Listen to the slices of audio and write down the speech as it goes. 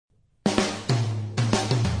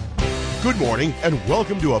Good morning and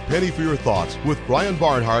welcome to A Penny for Your Thoughts with Brian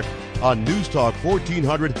Barnhart on News Talk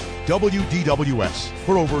 1400 WDWS.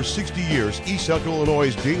 For over 60 years, East Central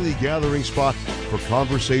Illinois' daily gathering spot for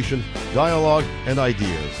conversation, dialogue, and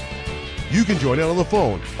ideas. You can join in on the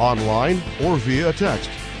phone, online, or via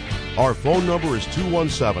text. Our phone number is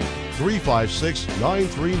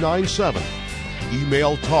 217-356-9397.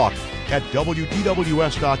 Email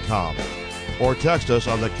talk@WDWS.com or text us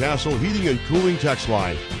on the Castle Heating and Cooling text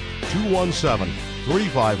line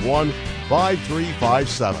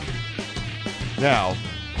 217-351-5357. Now,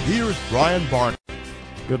 here's Brian Barnhart.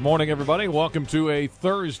 Good morning, everybody. Welcome to a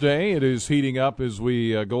Thursday. It is heating up as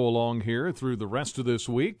we go along here through the rest of this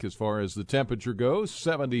week. As far as the temperature goes,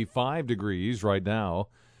 75 degrees right now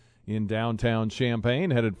in downtown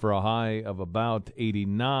Champaign, headed for a high of about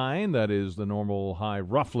 89. That is the normal high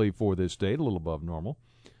roughly for this date, a little above normal,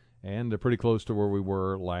 and pretty close to where we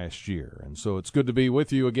were last year. And so it's good to be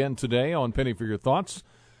with you again today on Penny for Your Thoughts.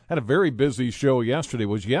 Had a very busy show yesterday.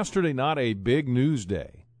 Was yesterday not a big news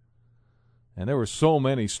day? And there were so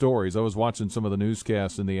many stories. I was watching some of the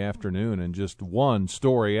newscasts in the afternoon, and just one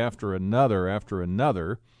story after another after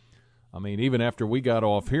another. I mean, even after we got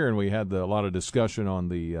off here and we had a lot of discussion on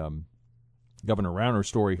the Governor Rauner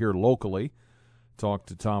story here locally, talked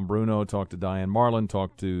to Tom Bruno, talked to Diane Marlin,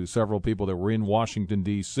 talked to several people that were in Washington,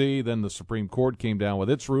 D.C. Then the Supreme Court came down with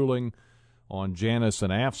its ruling on Janus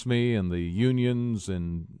and AFSCME and the unions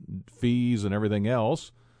and fees and everything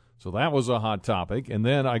else. So that was a hot topic. And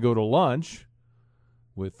then I go to lunch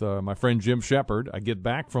with my friend Jim Shepard. I get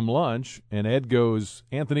back from lunch, and Ed goes,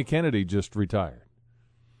 Anthony Kennedy just retired.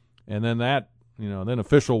 And then then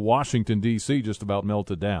official Washington, D.C. just about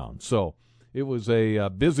melted down. So it was a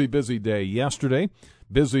busy day yesterday.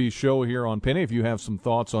 Busy show here on Penny. If you have some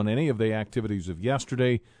thoughts on any of the activities of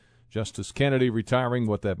yesterday, Justice Kennedy retiring,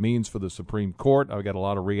 what that means for the Supreme Court. I got a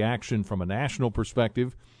lot of reaction from a national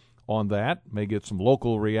perspective on that. May get some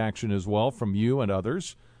local reaction as well from you and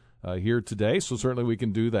others here today, so certainly we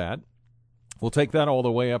can do that. We'll take that all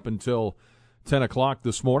the way up until 10 o'clock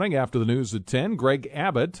this morning. After the news at 10, Greg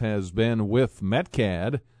Abbott has been with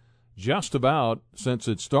MetCAD just about since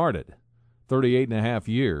it started. 38 and a half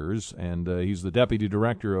years, and he's the deputy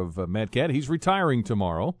director of MetCAD. He's retiring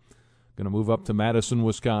tomorrow. Going to move up to Madison,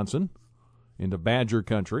 Wisconsin, into Badger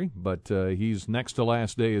country, but he's next to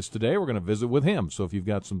last day is today. We're going to visit with him. So if you've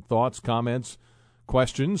got some thoughts, comments,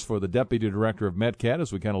 questions for the deputy director of MetCAD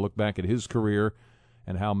as we kind of look back at his career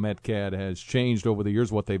and how MetCAD has changed over the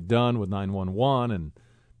years, what they've done with 911 and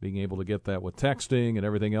being able to get that with texting and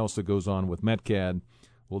everything else that goes on with MetCAD.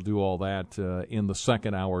 We'll do all that in the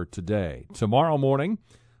second hour today. Tomorrow morning,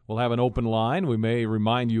 we'll have an open line. We may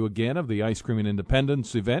remind you again of the Ice Cream and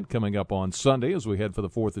Independence event coming up on Sunday as we head for the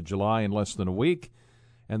 4th of July in less than a week.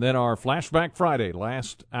 And then our Flashback Friday,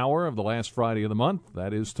 last hour of the last Friday of the month.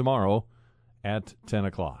 That is tomorrow at 10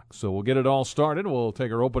 o'clock. So we'll get it all started. We'll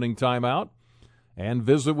take our opening time out and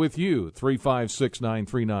visit with you,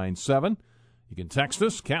 356-9397. You can text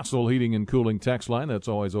us, Castle Heating and Cooling text line. That's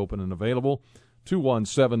always open and available.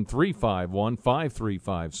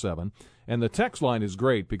 217-351-5357. And the text line is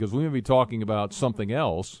great because we may be talking about something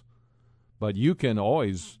else, but you can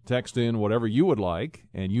always text in whatever you would like,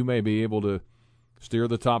 and you may be able to steer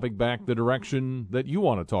the topic back the direction that you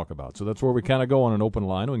want to talk about. So that's where we kind of go on an open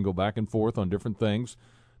line. We can go back and forth on different things.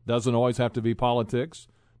 Doesn't always have to be politics.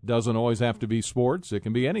 Doesn't always have to be sports. It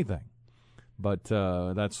can be anything. But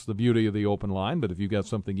that's the beauty of the open line. But if you've got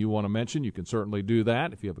something you want to mention, you can certainly do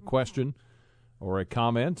that. If you have a question or a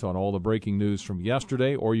comment on all the breaking news from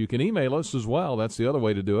yesterday, or you can email us as well. That's the other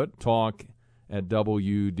way to do it,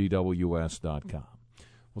 talk@WDWS.com.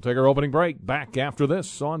 We'll take our opening break. Back after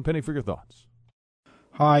this on Penny for Your Thoughts.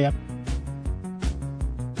 Hi.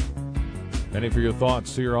 Penny for Your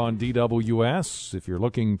Thoughts here on DWS. If you're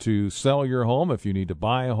looking to sell your home, if you need to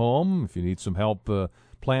buy a home, if you need some help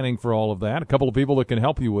planning for all of that, a couple of people that can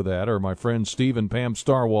help you with that are my friends Steve and Pam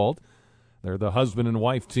Starwalt. They're the husband and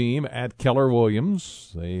wife team at Keller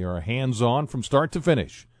Williams. They are hands-on from start to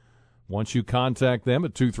finish. Once you contact them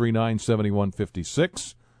at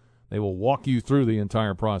 239-7156, they will walk you through the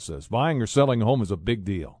entire process. Buying or selling a home is a big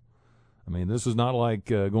deal. I mean, this is not like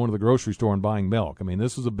going to the grocery store and buying milk. I mean,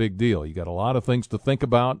 this is a big deal. You got a lot of things to think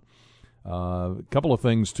about. A couple of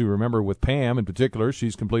things to remember with Pam in particular.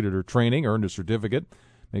 She's completed her training, earned a certificate,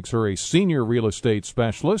 makes her a senior real estate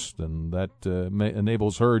specialist, and that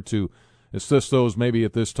enables her to assist those maybe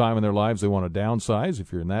at this time in their lives they want to downsize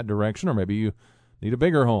if you're in that direction, or maybe you need a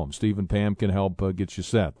bigger home. Steve and Pam can help get you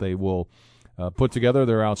set. They will put together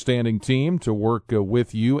their outstanding team to work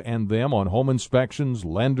with you and them on home inspections,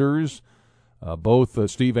 lenders, Both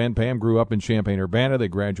Steve and Pam grew up in Champaign-Urbana. They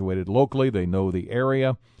graduated locally. They know the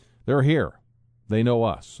area. They're here. They know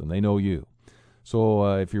us, and they know you.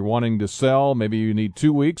 So if you're wanting to sell, maybe you need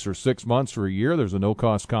 2 weeks or 6 months or a year, there's a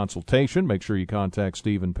no-cost consultation. Make sure you contact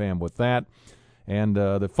Steve and Pam with that. And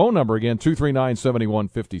the phone number, again,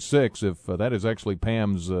 239-7156. If that is actually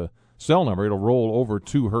Pam's cell number, it'll roll over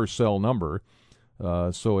to her cell number.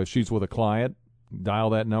 So if she's with a client, dial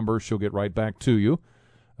that number. She'll get right back to you.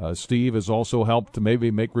 Steve has also helped to maybe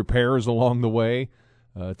make repairs along the way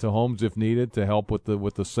to homes if needed to help with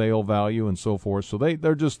the sale value and so forth. So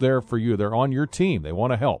they're just there for you. They're on your team. They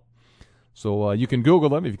want to help. So you can Google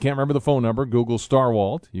them. If you can't remember the phone number, Google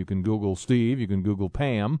Starwalt. You can Google Steve. You can Google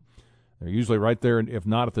Pam. They're usually right there, if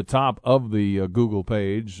not at the top of the Google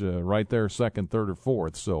page, right there, second, third, or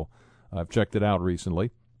fourth. So I've checked it out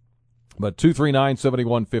recently. But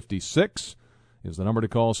 239-7156 is the number to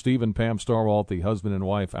call. Steve and Pam Starwalt, the husband and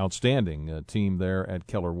wife, outstanding team there at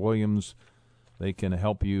Keller Williams. They can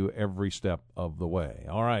help you every step of the way.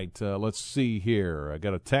 All right, let's see here. I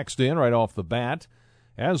got a text in right off the bat.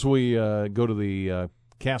 As we go to the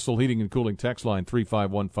Castle Heating and Cooling text line,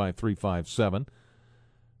 3515357,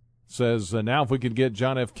 says, now if we could get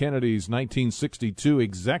John F. Kennedy's 1962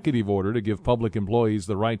 executive order to give public employees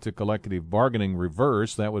the right to collective bargaining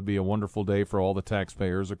reversed, that would be a wonderful day for all the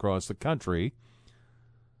taxpayers across the country.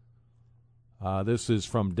 This is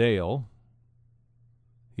from Dale.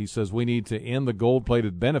 He says, we need to end the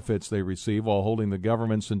gold-plated benefits they receive while holding the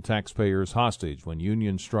governments and taxpayers hostage. When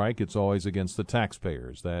unions strike, it's always against the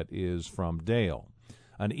taxpayers. That is from Dale.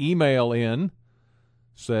 An email in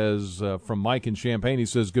says, from Mike in Champaign, he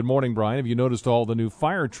says, good morning, Brian. Have you noticed all the new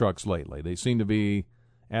fire trucks lately? They seem to be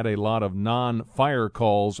at a lot of non-fire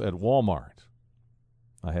calls at Walmart.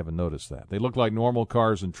 I haven't noticed that. They look like normal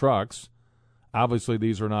cars and trucks. Obviously,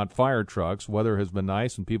 these are not fire trucks. Weather has been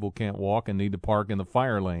nice, and people can't walk and need to park in the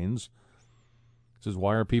fire lanes. He says,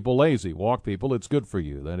 why are people lazy? Walk, people. It's good for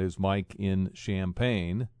you. That is Mike in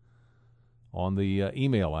Champaign on the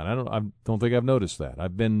email line. I don't think I've noticed that.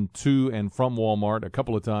 I've been to and from Walmart a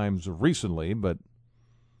couple of times recently, but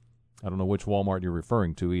I don't know which Walmart you're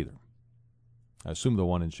referring to either. I assume the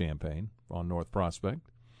one in Champaign on North Prospect.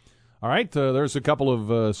 All right, there's a couple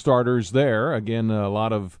of starters there. Again, a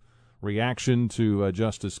lot of reaction to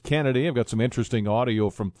Justice Kennedy. I've got some interesting audio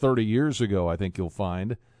from 30 years ago I think you'll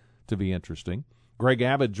find to be interesting. Greg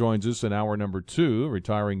Abbott joins us in hour number 2,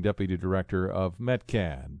 retiring Deputy Director of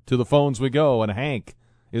Metcad. To the phones we go, and Hank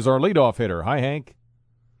is our leadoff hitter. Hi, Hank.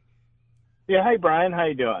 Yeah, hey, Brian. How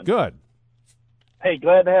you doing? Good. Hey,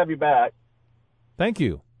 glad to have you back. Thank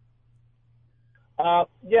you. I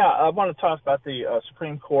want to talk about the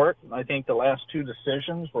Supreme Court. I think the last 2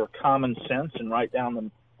 decisions were common sense and right down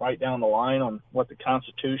the line on what the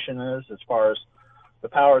Constitution is as far as the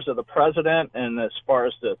powers of the president and as far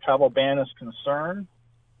as the travel ban is concerned.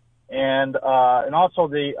 And also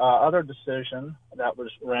the other decision that was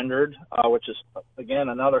rendered, which is, again,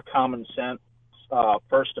 another common sense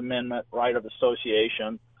First Amendment right of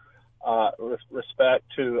association with respect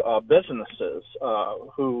to businesses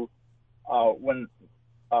who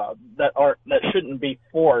that shouldn't be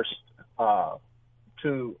forced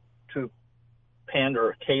to pander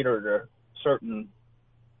or cater to certain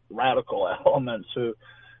radical elements who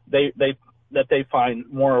they find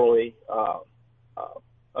morally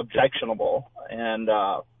objectionable. And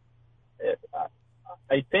I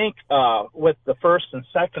think with the First and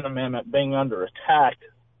Second Amendment being under attack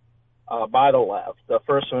by the left, the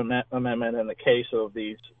First Amendment in the case of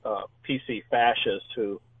these PC fascists,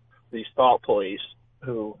 these thought police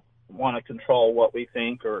who want to control what we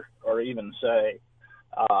think or even say.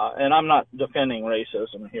 And I'm not defending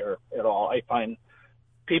racism here at all. I find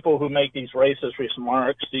people who make these racist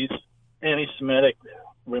remarks, these anti-Semitic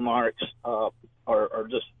remarks, are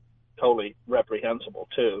just totally reprehensible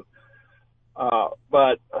too.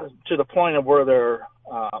 But to the point of where they're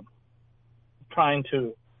trying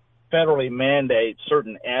to federally mandate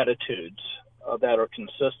certain attitudes that are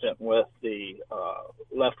consistent with the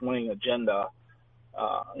left-wing agenda,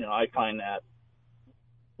 I find that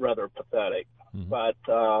rather pathetic. Mm-hmm. But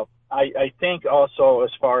I think also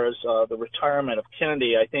as far as the retirement of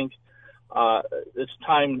Kennedy, I think it's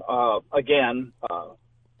time again,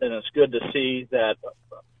 and it's good to see that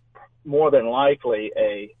more than likely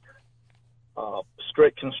a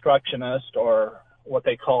strict constructionist or what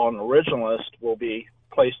they call an originalist will be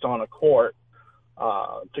placed on a court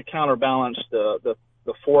to counterbalance the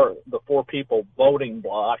four people voting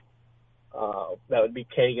block. That would be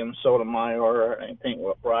Kagan, Sotomayor, I think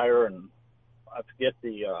Breyer, and I forget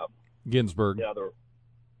the Ginsburg. The other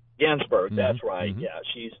Ginsburg. Mm-hmm. That's right. Mm-hmm. Yeah,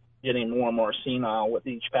 getting more and more senile with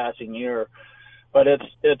each passing year. But it's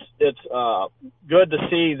good to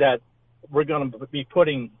see that we're going to be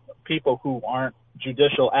putting people who aren't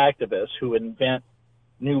judicial activists, who invent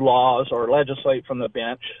new laws or legislate from the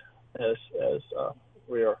bench, as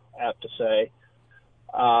we are apt to say.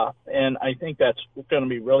 And I think that's going to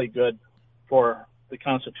be really good for the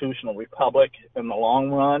constitutional republic in the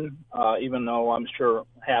long run, even though I'm sure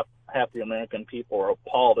half the American people are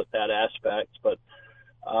appalled at that aspect. But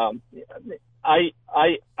I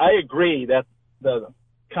agree that the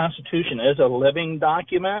Constitution is a living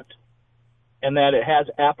document and that it has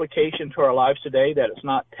application to our lives today, that it's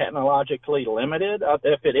not technologically limited.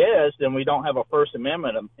 If it is, then we don't have a First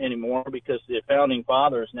Amendment anymore, because the Founding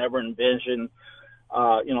Fathers never envisioned,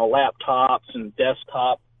 laptops and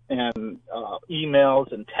desktop and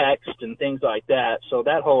emails and text and things like that. So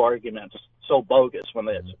that whole argument's so bogus when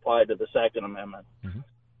it's applied to the Second Amendment. Mm-hmm.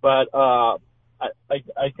 But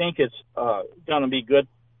I think it's going to be good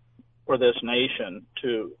for this nation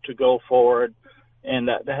to go forward, and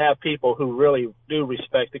to have people who really do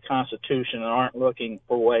respect the Constitution and aren't looking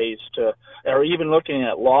for ways to, or even looking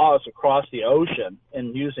at laws across the ocean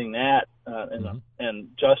and using that and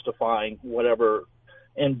justifying whatever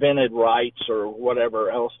invented rights or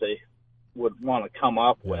whatever else they would want to come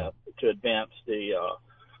up with to advance the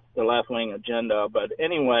left-wing agenda. But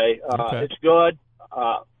anyway, It's good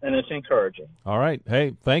and it's encouraging. All right.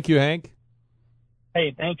 Hey, thank you, Hank.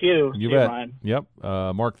 Hey, thank you. You bet. Ryan. Yep.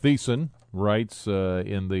 Mark Thiessen writes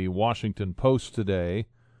in the Washington Post today,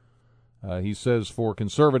 he says, for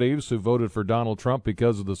conservatives who voted for Donald Trump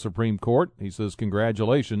because of the Supreme Court, he says,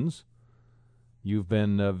 congratulations. You've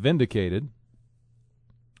been vindicated.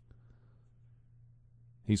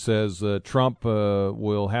 He says Trump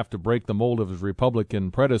will have to break the mold of his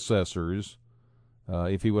Republican predecessors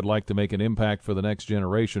if he would like to make an impact for the next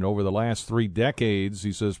generation. Over the last 3 decades,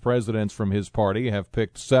 he says, presidents from his party have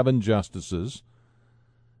picked 7 justices.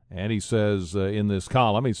 And he says in this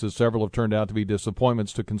column, he says several have turned out to be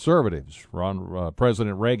disappointments to conservatives.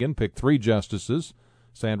 President Reagan picked 3 justices,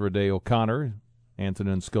 Sandra Day O'Connor,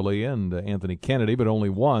 Antonin Scalia, and Anthony Kennedy, but only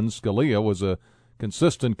one, Scalia, was a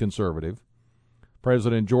consistent conservative.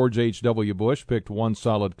 President George H.W. Bush picked 1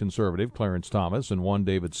 solid conservative, Clarence Thomas, and 1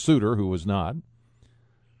 David Souter, who was not.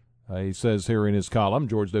 He says here in his column,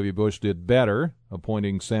 George W. Bush did better,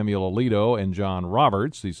 appointing Samuel Alito and John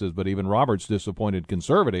Roberts. He says, but even Roberts disappointed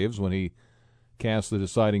conservatives when he cast the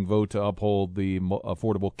deciding vote to uphold the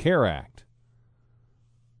Affordable Care Act.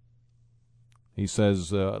 He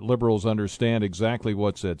says liberals understand exactly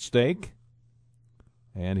what's at stake,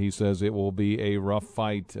 and he says it will be a rough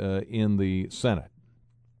fight in the Senate.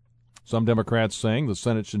 Some Democrats saying the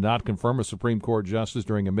Senate should not confirm a Supreme Court justice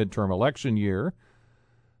during a midterm election year.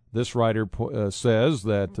 This writer says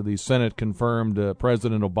that the Senate confirmed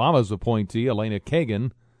President Obama's appointee, Elena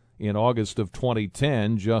Kagan, in August of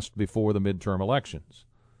 2010, just before the midterm elections,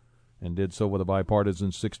 and did so with a bipartisan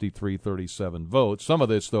 63-37 vote. Some of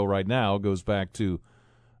this, though, right now goes back to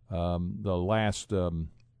the last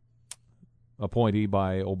appointee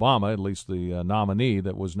by Obama, at least the nominee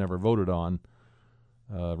that was never voted on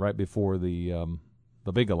right before the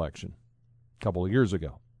big election a couple of years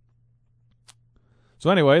ago. So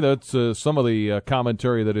anyway, that's some of the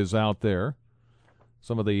commentary that is out there.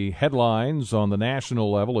 Some of the headlines on the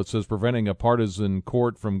national level. It says preventing a partisan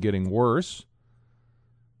court from getting worse.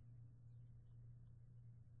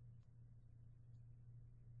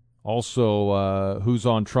 Also, who's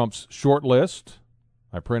on Trump's short list.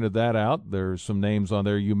 I printed that out. There's some names on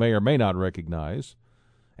there you may or may not recognize.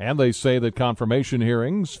 And they say that confirmation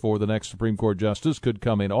hearings for the next Supreme Court justice could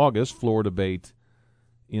come in August, floor debate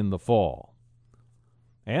in the fall.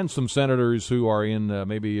 And some senators who are in,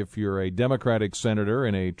 maybe if you're a Democratic senator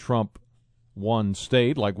in a Trump-won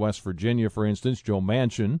state, like West Virginia, for instance, Joe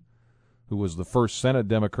Manchin, who was the first Senate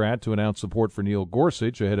Democrat to announce support for Neil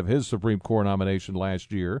Gorsuch ahead of his Supreme Court nomination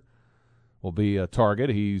last year, will be a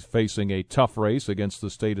target. He's facing a tough race against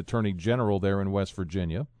the state attorney general there in West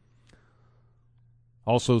Virginia.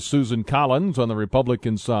 Also, Susan Collins on the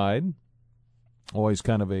Republican side, always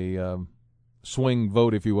kind of a swing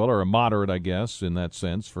vote, if you will, or a moderate, I guess, in that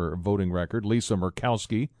sense, for a voting record. Lisa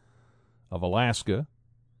Murkowski of Alaska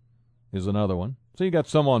is another one. So you got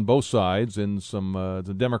some on both sides, and some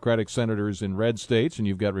the Democratic senators in red states, and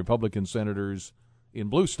you've got Republican senators in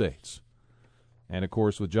blue states. And, of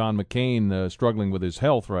course, with John McCain struggling with his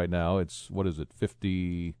health right now, it's,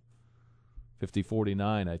 50-49,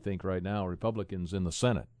 I think, right now, Republicans in the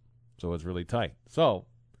Senate. So it's really tight. So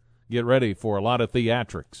get ready for a lot of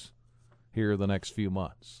theatrics here the next few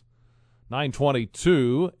months.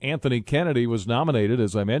 9:22, Anthony Kennedy was nominated,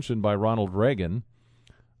 as I mentioned, by Ronald Reagan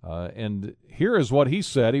And here is what he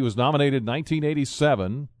said. He was nominated in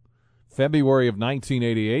 1987. February of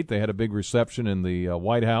 1988, they had a big reception in the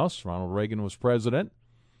White House. Ronald Reagan was president.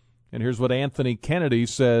 And here's what Anthony Kennedy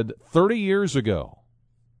said 30 years ago.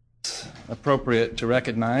 It's appropriate to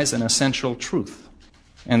recognize an essential truth,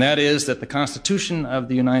 and that is that the Constitution of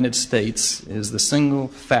the United States is the single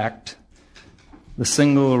fact, the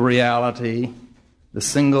single reality, the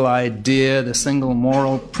single idea, the single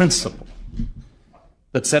moral principle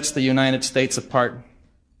that sets the United States apart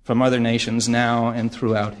from other nations now and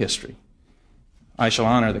throughout history. I shall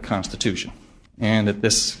honor the Constitution, and at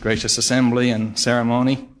this gracious assembly and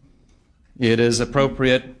ceremony, it is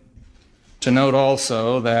appropriate to note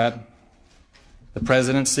also that the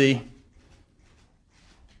presidency,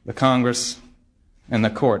 the Congress, and the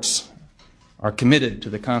courts are committed to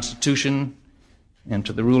the Constitution and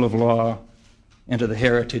to the rule of law and to the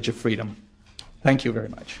heritage of freedom. Thank you very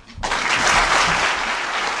much.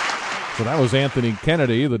 So that was Anthony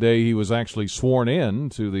Kennedy the day he was actually sworn in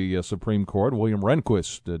to the Supreme Court. William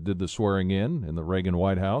Rehnquist did the swearing in the Reagan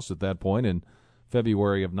White House at that point in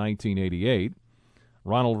February of 1988.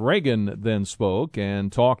 Ronald Reagan then spoke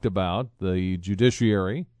and talked about the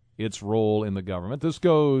judiciary, its role in the government. This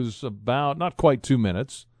goes about not quite 2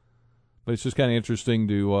 minutes, but it's just kind of interesting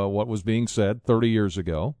to what was being said 30 years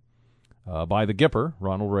ago by the Gipper,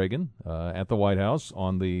 Ronald Reagan, at the White House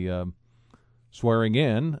on the swearing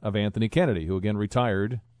in of Anthony Kennedy, who again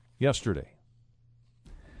retired yesterday.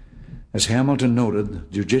 As Hamilton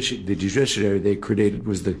noted, the judiciary they created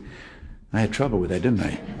was I had trouble with that, didn't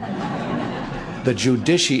I? The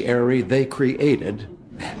judiciary they created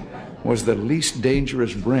was the least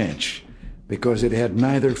dangerous branch because it had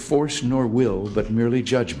neither force nor will, but merely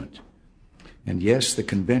judgment. And yes, the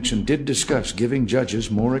convention did discuss giving judges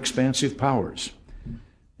more expansive powers.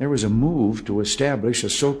 There was a move to establish a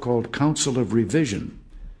so-called Council of Revision,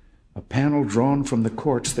 a panel drawn from the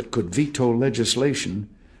courts that could veto legislation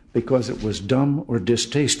because it was dumb or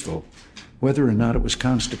distasteful, whether or not it was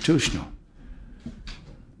constitutional.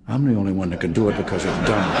 I'm the only one that can do it because it's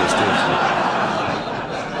dumb or distasteful.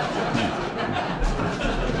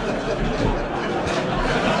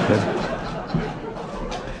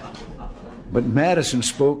 But Madison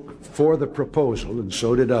spoke for the proposal, and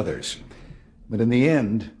so did others. But in the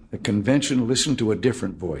end, the convention listened to a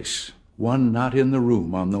different voice, one not in the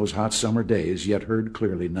room on those hot summer days, yet heard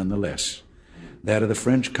clearly nonetheless, that of the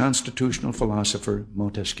French constitutional philosopher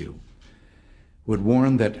Montesquieu, who had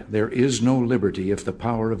warned that there is no liberty if the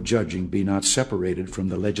power of judging be not separated from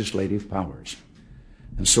the legislative powers.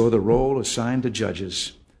 And so the role assigned to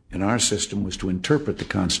judges in our system was to interpret the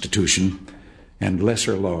Constitution and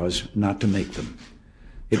lesser laws, not to make them.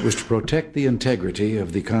 It was to protect the integrity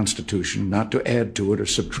of the Constitution, not to add to it or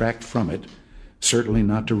subtract from it, certainly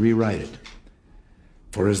not to rewrite it.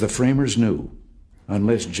 For as the framers knew,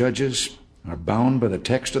 unless judges are bound by the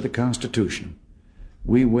text of the Constitution,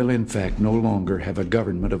 we will in fact no longer have a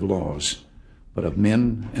government of laws, but of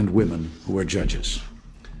men and women who are judges.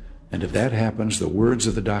 And if that happens, the words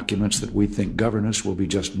of the documents that we think govern us will be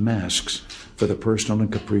just masks for the personal and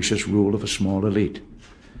capricious rule of a small elite.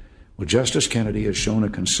 Well, Justice Kennedy has shown a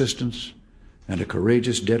consistent and a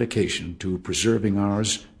courageous dedication to preserving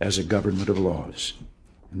ours as a government of laws.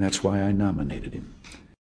 And that's why I nominated him.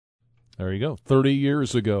 There you go. 30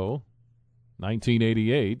 years ago,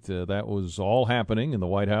 1988, that was all happening in the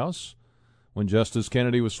White House. When Justice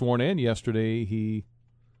Kennedy was sworn in yesterday, he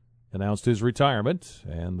announced his retirement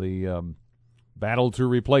and the battle to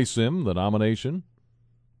replace him, the nomination.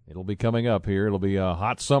 It'll be coming up here. It'll be a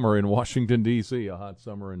hot summer in Washington, D.C., a hot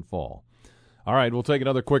summer in fall. All right, we'll take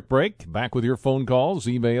another quick break. Back with your phone calls,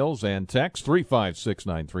 emails, and texts,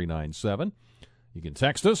 356-9397. You can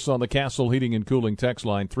text us on the Castle Heating and Cooling text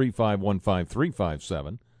line,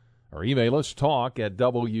 3515357, or email us,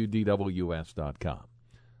 talk@wdws.com.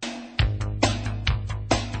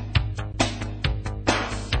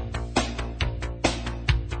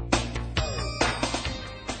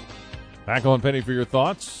 Back on Penny for Your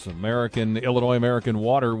Thoughts. Illinois American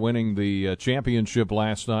Water winning the championship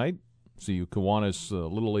last night. CU Kiwanis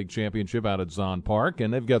Little League Championship out at Zahn Park,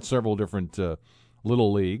 and they've got several different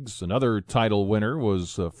Little Leagues. Another title winner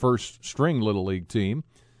was First String Little League team.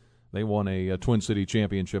 They won a Twin City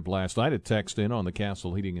Championship last night. A text in on the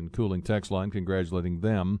Castle Heating and Cooling text line congratulating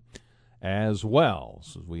them as well.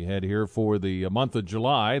 So as we head here for the month of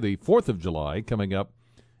July, the 4th of July coming up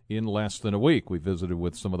in less than a week. We visited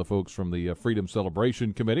with some of the folks from the Freedom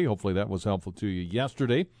Celebration Committee. Hopefully that was helpful to you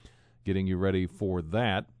yesterday, getting you ready for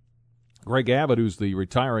that. Greg Abbott, who's the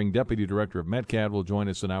retiring Deputy Director of MetCat, will join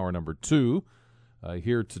us in hour number 2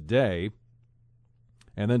 here today.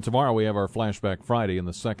 And then tomorrow we have our Flashback Friday in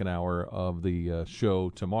the second hour of the show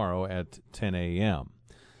tomorrow at 10 a.m.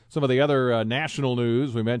 Some of the other national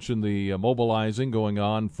news, we mentioned the mobilizing going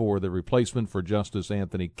on for the replacement for Justice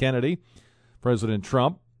Anthony Kennedy. President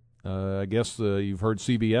Trump, I guess you've heard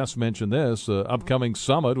CBS mention this, upcoming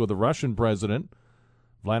summit with the Russian president,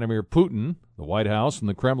 Vladimir Putin, the White House and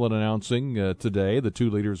the Kremlin announcing today the two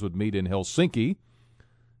leaders would meet in Helsinki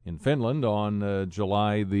in Finland on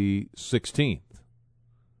July the 16th.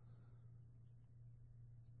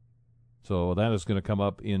 So that is going to come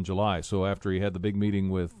up in July. So after he had the big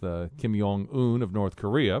meeting with Kim Jong-un of North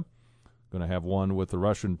Korea, going to have one with the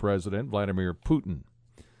Russian president, Vladimir Putin.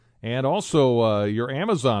 And also your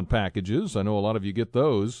Amazon packages, I know a lot of you get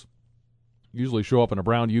those, usually show up in a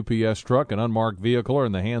brown UPS truck, an unmarked vehicle, or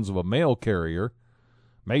in the hands of a mail carrier,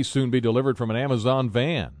 may soon be delivered from an Amazon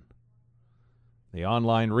van. The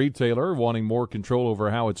online retailer, wanting more control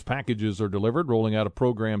over how its packages are delivered, rolling out a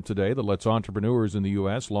program today that lets entrepreneurs in the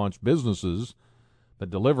U.S. launch businesses that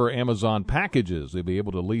deliver Amazon packages. They'll be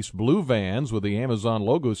able to lease blue vans with the Amazon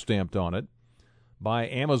logo stamped on it, buy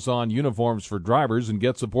Amazon uniforms for drivers, and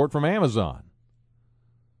get support from Amazon.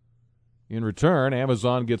 In return,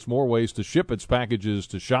 Amazon gets more ways to ship its packages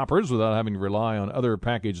to shoppers without having to rely on other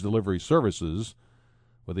package delivery services.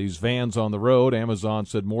 With these vans on the road, Amazon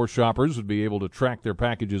said more shoppers would be able to track their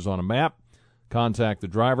packages on a map, contact the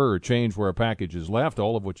driver, or change where a package is left,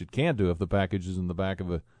 all of which it can do if the package is in the back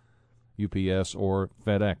of a UPS or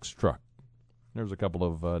FedEx truck. There's a couple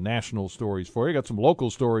of national stories for you. Got some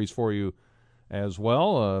local stories for you as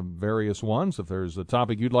well, various ones. If there's a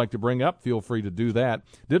topic you'd like to bring up, feel free to do that.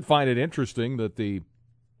 Did find it interesting that the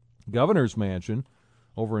governor's mansion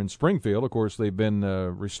over in Springfield, of course, they've been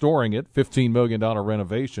restoring it, $15 million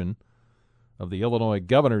renovation of the Illinois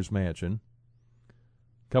governor's mansion.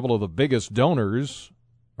 A couple of the biggest donors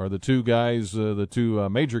are the two guys, the two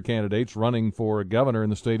major candidates running for governor in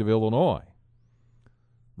the state of Illinois.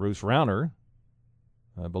 Bruce Rauner,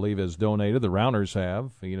 I believe, has donated, the Rauners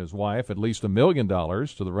have, he and his wife, at least $1 million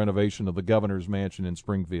to the renovation of the governor's mansion in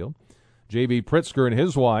Springfield. J.B. Pritzker and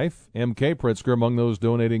his wife, M.K. Pritzker, among those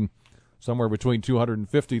donating somewhere between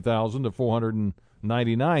 $250,000 to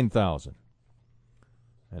 $499,000.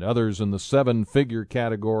 And others in the seven-figure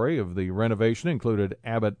category of the renovation included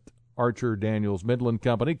Abbott, Archer, Daniels, Midland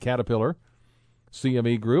Company, Caterpillar,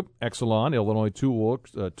 CME Group, Exelon, Illinois Tool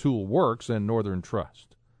Works, and Northern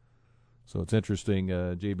Trust. So it's interesting,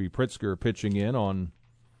 J.B. Pritzker pitching in on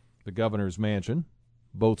the governor's mansion,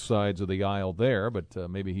 both sides of the aisle there, but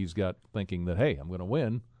maybe he's got thinking that, hey, I'm going to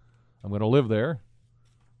win, I'm going to live there.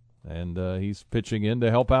 And he's pitching in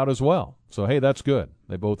to help out as well. So, hey, that's good.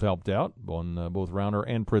 They both helped out, on both Rauner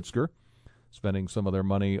and Pritzker, spending some of their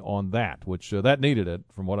money on that, which that needed it,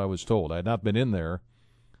 from what I was told. I had not been in there,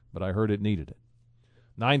 but I heard it needed it.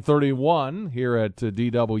 9:31 here at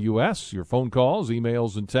DWS. Your phone calls,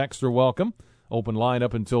 emails, and texts are welcome. Open line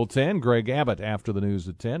up until 10. Greg Abbott after the news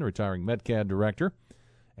at 10, retiring Metcad director.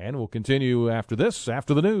 And we'll continue after this,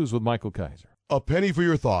 after the news, with Michael Kaiser. A Penny for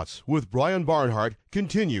Your Thoughts with Brian Barnhart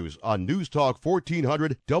continues on News Talk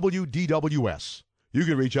 1400 WDWS. You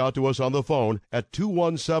can reach out to us on the phone at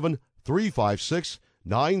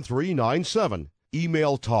 217-356-9397.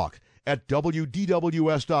 Email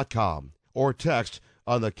talk@WDWS.com or text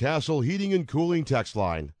on the Castle Heating and Cooling text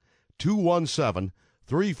line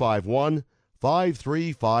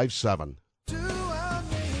 217-351-5357.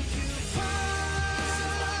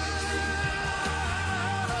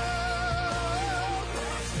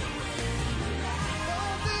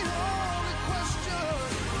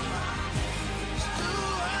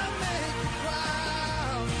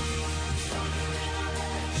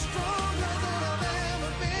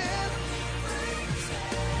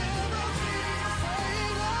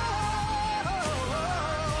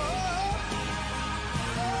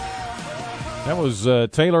 That was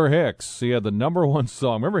Taylor Hicks. He had the #1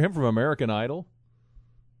 song. Remember him from American Idol?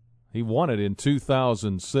 He won it in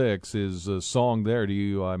 2006. His song there, Do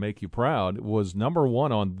You Make You Proud, was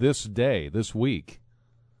 #1 on this day, this week,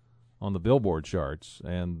 on the Billboard charts.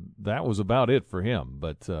 And that was about it for him.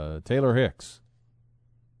 But Taylor Hicks,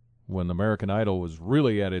 when American Idol was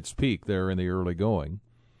really at its peak there in the early going.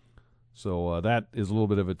 So that is a little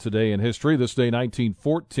bit of a today in history. This day,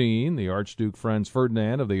 1914, the Archduke Franz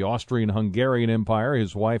Ferdinand of the Austrian-Hungarian Empire,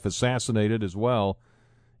 his wife assassinated as well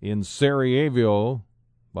in Sarajevo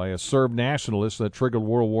by a Serb nationalist that triggered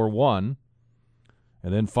World War I.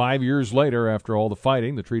 And then 5 years later, after all the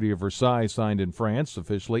fighting, the Treaty of Versailles signed in France,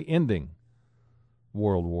 officially ending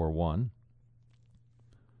World War I.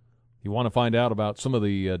 you want to find out about some of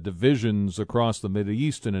the divisions across the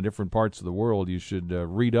Mideast and in different parts of the world, you should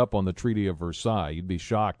read up on the Treaty of Versailles. You'd be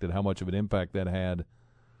shocked at how much of an impact that had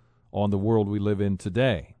on the world we live in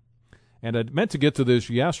today. And I meant to get to this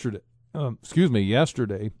yesterday, June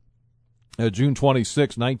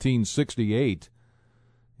 26, 1968.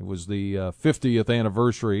 It was the 50th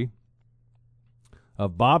anniversary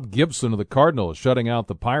of Bob Gibson of the Cardinals shutting out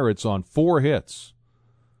the Pirates on 4 hits.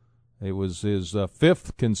 It was his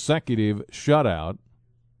 5th consecutive shutout.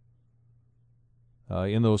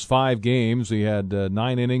 In those 5 games, he had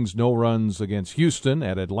 9 innings, no runs against Houston.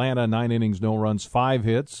 At Atlanta, 9 innings, no runs, 5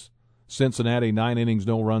 hits. Cincinnati, 9 innings,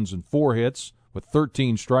 no runs, and 4 hits with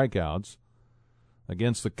 13 strikeouts.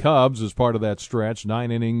 Against the Cubs, as part of that stretch,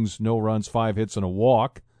 9 innings, no runs, 5 hits, and a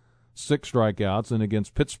walk, 6 strikeouts. And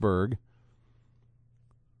against Pittsburgh,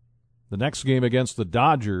 the next game against the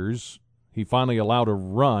Dodgers, he finally allowed a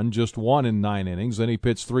run, just 1 in 9 innings. Then he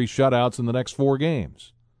pitched 3 shutouts in the next 4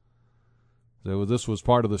 games. So this was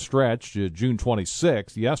part of the stretch, June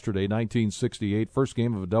 26th, yesterday, 1968, first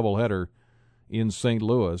game of a doubleheader in St.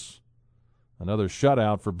 Louis. Another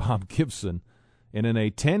shutout for Bob Gibson. And in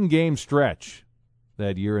a 10-game stretch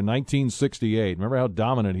that year in 1968, remember how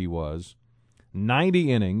dominant he was,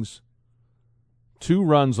 90 innings, 2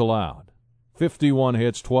 runs allowed, 51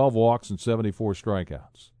 hits, 12 walks, and 74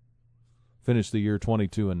 strikeouts. Finished the year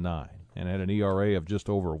 22-9 and had an ERA of just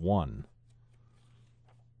over 1.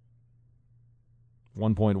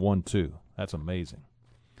 1.12. That's amazing.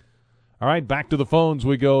 All right, back to the phones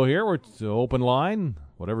we go here. We're to open line.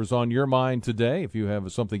 Whatever's on your mind today. If you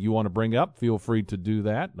have something you want to bring up, feel free to do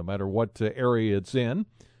that, no matter what area it's in.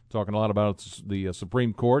 Talking a lot about the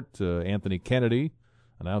Supreme Court, Anthony Kennedy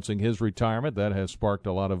announcing his retirement. That has sparked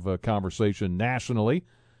a lot of conversation nationally,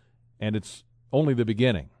 and it's only the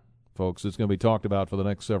beginning, folks. It's going to be talked about for the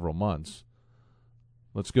next several months.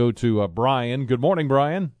 Let's go to Brian. Good morning,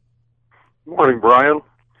 Brian. Good morning, Brian.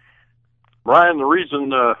 Brian, the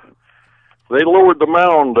reason they lowered the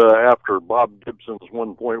mound after Bob Gibson's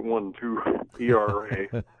 1.12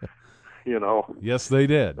 ERA, Yes, they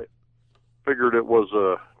did. They figured it was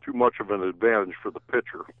too much of an advantage for the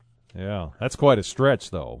pitcher. Yeah, that's quite a stretch,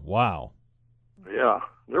 though. Wow. Yeah,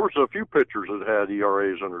 there was a few pitchers that had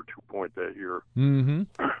ERAs under 2 point that year. Mm-hmm.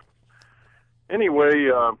 Anyway,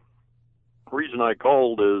 reason I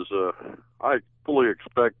called is I fully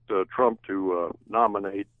expect Trump to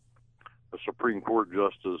nominate a Supreme Court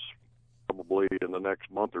justice probably in the next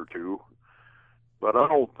month or two, but I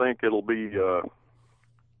don't think it'll be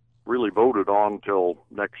really voted on till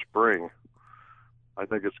next spring. I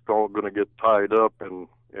think it's going to get tied up in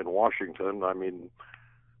Washington. I mean,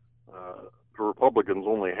 the Republicans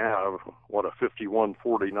only have, a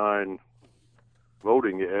 51-49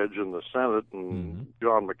 voting edge in the Senate, and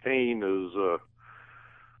John McCain is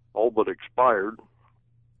all but expired.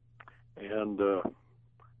 And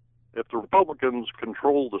if the Republicans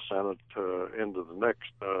control the Senate into the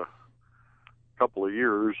next couple of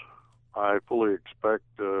years, I fully expect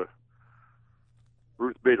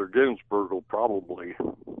Ruth Bader Ginsburg will probably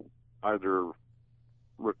either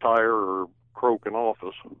retire or croak in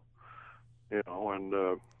office, and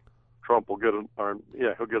Trump will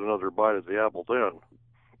he'll get another bite at the apple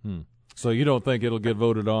then. So you don't think it'll get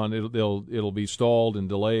voted on? It'll be stalled and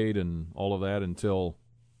delayed and all of that until,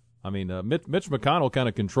 Mitch McConnell kind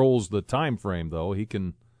of controls the time frame, though. He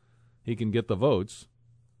can get the votes.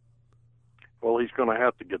 Well, he's going to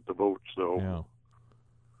have to get the votes, though. Yeah.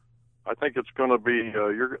 I think it's going to be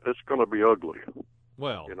it's going to be ugly.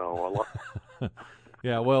 Well, a lot.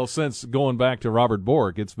 Yeah. Well, since going back to Robert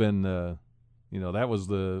Bork, it's been that was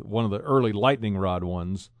one of the early lightning rod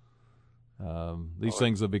ones. These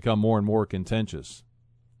things have become more and more contentious.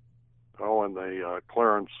 Oh, and the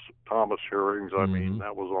Clarence Thomas hearings, I mean,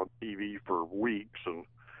 that was on TV for weeks, and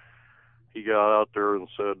he got out there and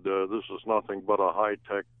said, this is nothing but a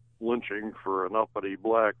high-tech lynching for an uppity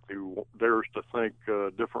black who dares to think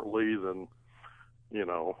differently than,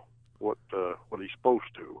 what he's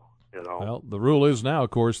supposed to. Well, the rule is now,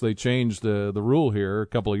 of course, they changed the rule here a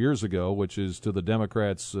couple of years ago, which is to the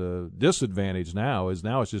Democrats' disadvantage now it's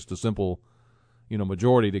just a simple,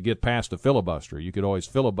 majority to get past a filibuster. You could always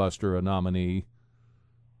filibuster a nominee,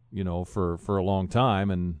 for a long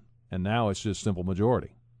time, and now it's just simple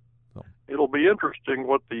majority. So. It'll be interesting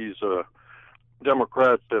what these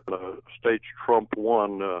Democrats in states Trump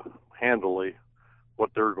won handily, what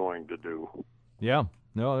they're going to do. Yeah.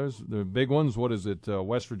 No, there's the big ones. What is it?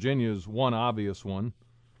 West Virginia's one obvious one.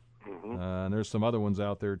 And there's some other ones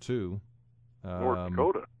out there, too. North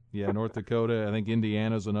Dakota. Yeah, North Dakota. I think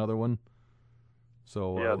Indiana's another one.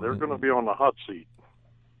 So yeah, they're going to be on the hot seat.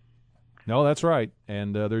 No, that's right.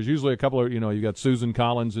 And there's usually a couple of, you got Susan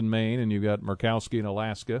Collins in Maine and you got Murkowski in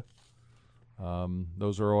Alaska.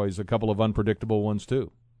 Those are always a couple of unpredictable ones,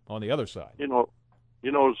 too, on the other side.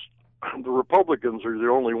 The Republicans are the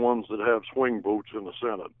only ones that have swing votes in the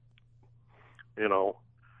Senate.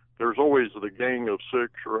 There's always the gang of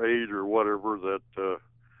 6 or 8 or whatever that, of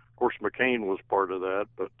course, McCain was part of that.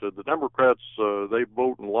 But the Democrats, they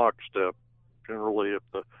vote in lockstep. Generally, if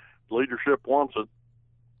the leadership wants it,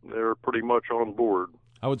 they're pretty much on board.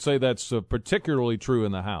 I would say that's particularly true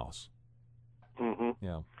in the House. Mm-hmm.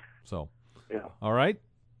 Yeah. So. Yeah. All right.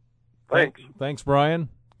 Thanks. Thanks, Brian.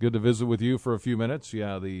 Good to visit with you for a few minutes.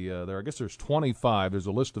 Yeah, I guess there's 25. There's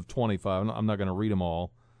a list of 25. I'm not going to read them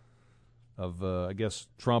all. I guess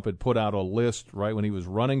Trump had put out a list right when he was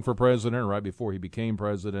running for president, right before he became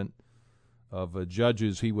president, of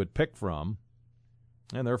judges he would pick from.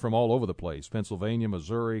 And they're from all over the place: Pennsylvania,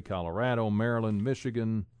 Missouri, Colorado, Maryland,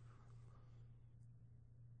 Michigan.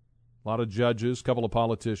 A lot of judges, a couple of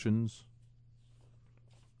politicians.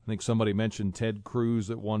 I think somebody mentioned Ted Cruz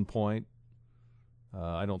at one point.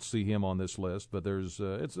 I don't see him on this list, but there's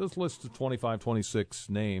it's this list of 25, 26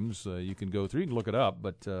 names you can go through. You can look it up,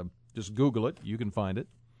 but just Google it. You can find it.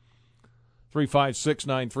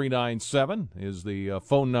 356-9397 is the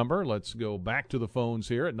phone number. Let's go back to the phones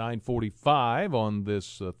here at 9:45 on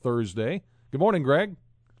this Thursday. Good morning, Greg.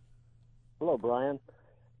 Hello, Brian.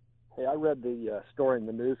 Hey, I read the story in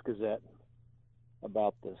the News Gazette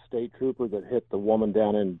about the state trooper that hit the woman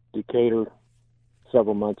down in Decatur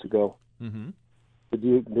several months ago. Mm-hmm. Did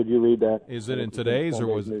you read that? Is it in today's or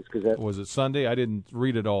was it Sunday? I didn't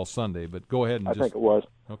read it all Sunday, but go ahead and I think it was.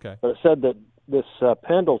 Okay. But it said that this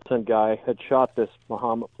Pendleton guy had shot this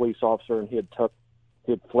Muhammad police officer, and he had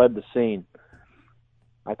fled the scene.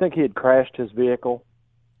 I think he had crashed his vehicle,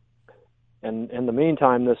 and in the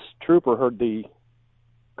meantime, this trooper heard the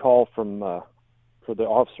call from for the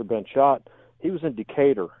officer been shot. He was in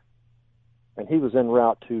Decatur, and he was en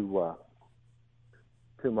route to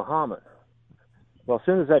Muhammad. Well, as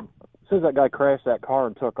soon as that guy crashed that car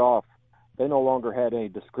and took off, they no longer had any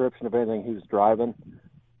description of anything he was driving.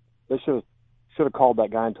 They should have called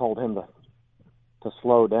that guy and told him to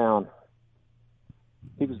slow down.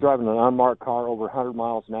 He was driving an unmarked car over 100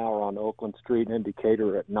 miles an hour on Oakland Street in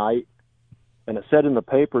Decatur at night. And it said in the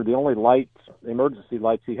paper the only emergency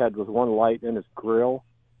lights he had was one light in his grill,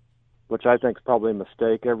 which I think is probably a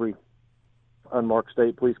mistake. Every unmarked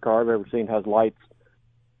state police car I've ever seen has lights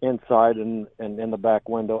inside and in the back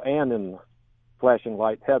window and in flashing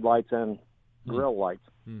headlights and grill lights.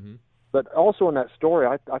 Mm-hmm. But also in that story,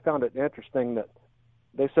 I found it interesting that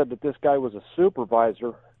they said that this guy was a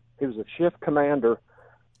supervisor. He was a shift commander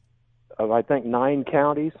of, I think, 9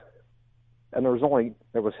 counties, and there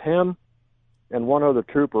was him and one other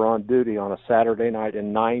trooper on duty on a Saturday night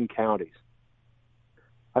in 9 counties.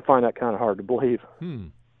 I find that kind of hard to believe.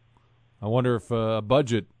 I wonder if a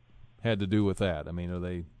budget had to do with that. I mean,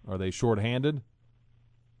 are they short-handed?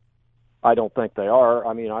 I don't think they are.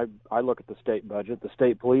 I mean, I look at the state budget. The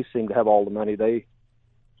state police seem to have all the money they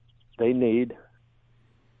need.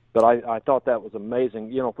 But I thought that was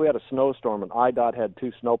amazing. If we had a snowstorm and IDOT had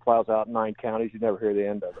 2 snowplows out in 9 counties, you'd never hear the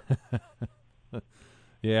end of it.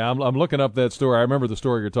 Yeah, I'm looking up that story. I remember the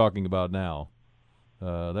story you're talking about now.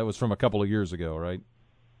 That was from a couple of years ago, right?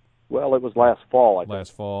 Well, it was last fall, I think.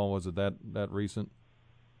 Last fall. Was it that recent?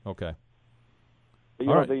 Okay. But,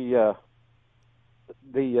 all right.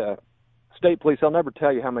 The state police, I'll never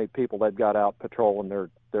tell you how many people they've got out patrolling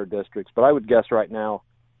their districts, but I would guess right now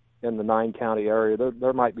in the 9-county area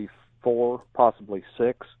there might be 4, possibly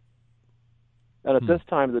 6. And at this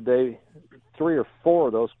time of the day, 3 or 4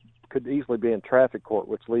 of those could easily be in traffic court,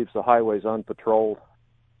 which leaves the highways unpatrolled.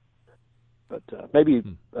 But maybe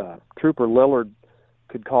Trooper Lillard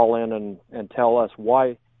could call in and tell us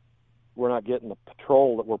why we're not getting the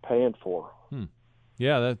patrol that we're paying for.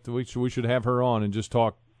 Yeah, we should have her on and just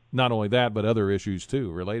talk not only that but other issues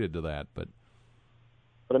too related to that. But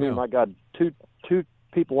I mean, my God, two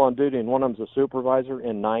people on duty and one of them's a supervisor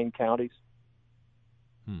in 9 counties.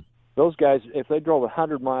 Those guys, if they drove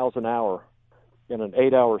 100 miles an hour in an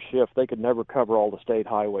 8-hour shift, they could never cover all the state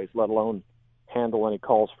highways, let alone handle any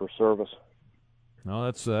calls for service. No,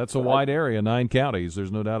 that's a wide area, 9 counties.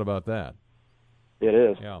 There's no doubt about that. It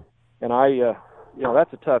is. Yeah. And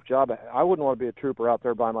that's a tough job. I wouldn't want to be a trooper out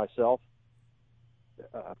there by myself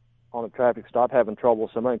on a traffic stop having trouble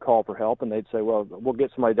with somebody and call for help, and they'd say, well, we'll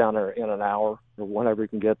get somebody down there in an hour or whenever you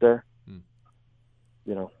can get there.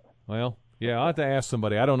 Well, yeah, I'll have to ask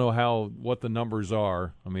somebody. I don't know what the numbers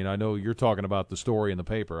are. I mean, I know you're talking about the story in the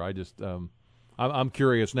paper. I just I'm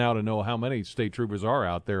curious now to know how many state troopers are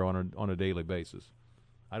out there on a daily basis.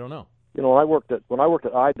 I don't know. You know, when I worked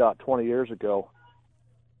at IDOT 20 years ago,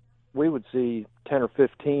 we would see 10 or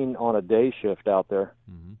 15 on a day shift out there.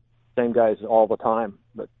 Mm-hmm. Same guys all the time,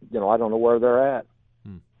 but you know, I don't know where they're at.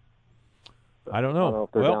 I don't know. I don't know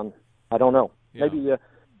if they're down. I don't know. Yeah.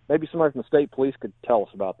 Maybe somebody from the state police could tell us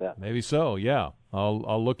about that. Maybe so. Yeah,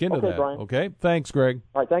 I'll look into that. Brian. Okay. Thanks, Greg.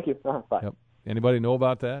 All right. Thank you. Bye. Yep. Anybody know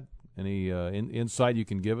about that? Any insight you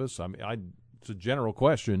can give us? I mean, it's a general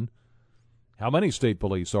question. How many state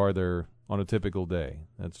police are there on a typical day?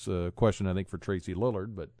 That's a question I think for Tracy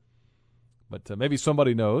Lillard, but maybe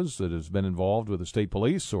somebody knows that has been involved with the state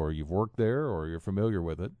police, or you've worked there, or you're familiar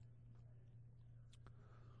with it.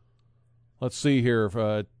 Let's see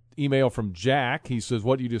here. Email from Jack. He says,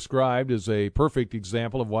 what you described is a perfect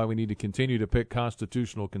example of why we need to continue to pick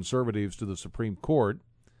constitutional conservatives to the Supreme Court.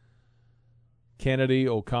 Kennedy,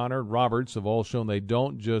 O'Connor, Roberts have all shown they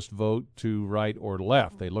don't just vote to right or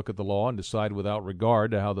left. They look at the law and decide without regard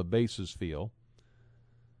to how the bases feel.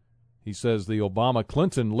 He says the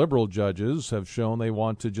Obama-Clinton liberal judges have shown they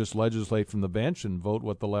want to just legislate from the bench and vote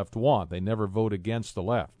what the left want. They never vote against the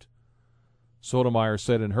left. Sotomayor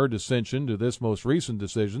said in her dissension to this most recent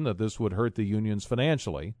decision that this would hurt the unions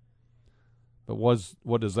financially. But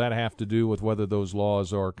what does that have to do with whether those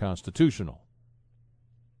laws are constitutional?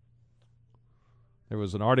 There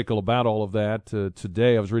was an article about all of that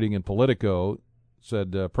today. I was reading in Politico. It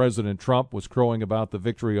said President Trump was crowing about the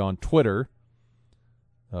victory on Twitter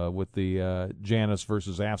with the Janus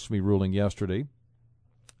versus AFSCME ruling yesterday,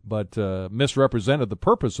 but misrepresented the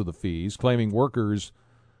purpose of the fees, claiming workers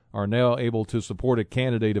are now able to support a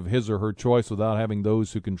candidate of his or her choice without having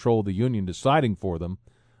those who control the union deciding for them.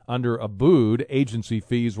 Under Abood, agency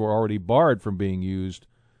fees were already barred from being used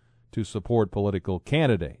to support political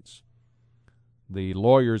candidates. The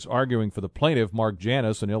lawyers arguing for the plaintiff, Mark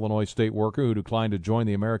Janus, an Illinois state worker who declined to join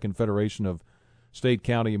the American Federation of State,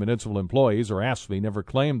 County, and Municipal Employees, or AFSCME, never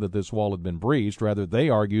claimed that this wall had been breached. Rather, they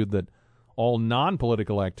argued that all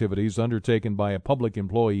non-political activities undertaken by a public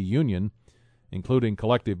employee union, including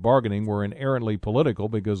collective bargaining, were inherently political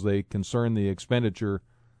because they concern the expenditure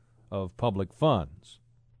of public funds.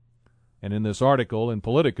 And in this article in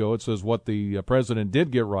Politico, it says what the president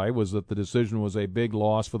did get right was that the decision was a big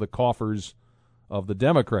loss for the coffers of the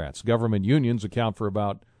Democrats. Government unions account for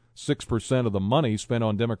about 6% of the money spent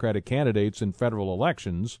on Democratic candidates in federal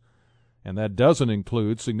elections, and that doesn't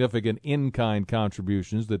include significant in-kind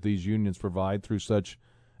contributions that these unions provide through such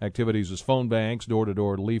activities as phone banks,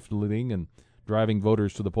 door-to-door leafleting, and driving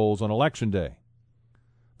voters to the polls on Election Day.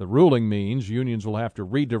 The ruling means unions will have to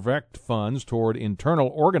redirect funds toward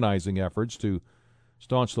internal organizing efforts to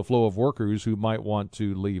staunch the flow of workers who might want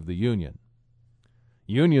to leave the union.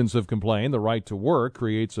 Unions have complained the right to work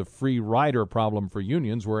creates a free rider problem for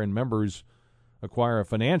unions wherein members acquire a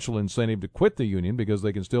financial incentive to quit the union because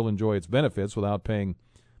they can still enjoy its benefits without paying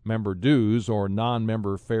member dues or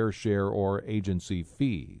non-member fair share or agency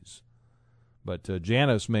fees. But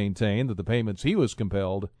Janus maintained that the payments he was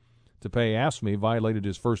compelled to pay AFSCME violated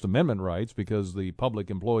his First Amendment rights because the public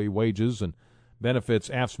employee wages and benefits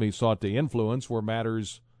AFSCME sought to influence were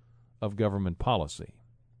matters of government policy.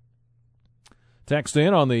 Text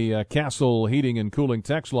in on the Castle Heating and Cooling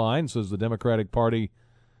text line says the Democratic Party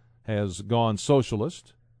has gone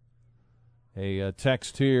socialist. A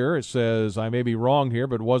text here, it says, I may be wrong here,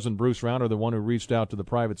 but wasn't Bruce Rauner the one who reached out to the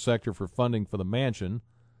private sector for funding for the mansion?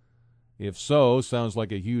 If so, sounds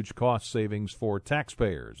like a huge cost savings for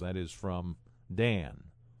taxpayers. That is from Dan.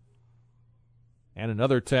 And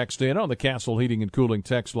another text in on the Castle Heating and Cooling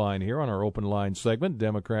text line here on our open line segment.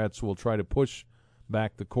 Democrats will try to push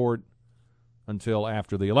back the court until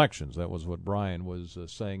after the elections. That was what Brian was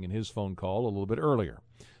saying in his phone call a little bit earlier.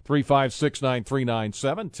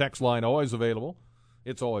 3569397. Text line always available.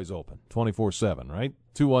 It's always open, 24/7, right?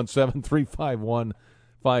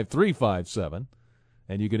 217-351-5357.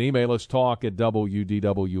 And you can email us,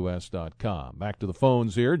 talk@wdws.com. Back to the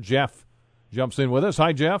phones here. Jeff jumps in with us.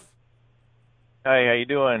 Hi, Jeff. Hey, how you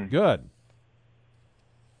doing? Good.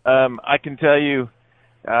 I can tell you,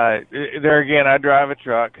 there again, I drive a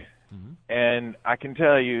truck. And I can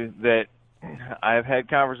tell you that I've had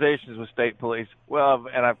conversations with state police. Well,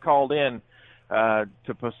 and I've called in to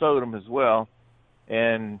Posodum as well.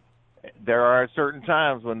 And there are certain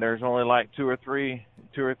times when there's only like two or three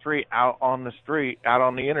out on the street, out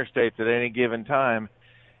on the interstates at any given time.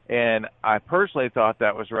 And I personally thought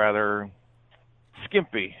that was rather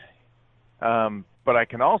skimpy. But I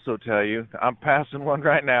can also tell you, I'm passing one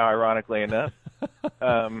right now, ironically enough.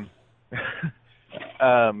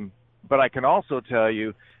 But I can also tell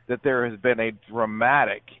you that there has been a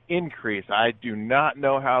dramatic increase. I do not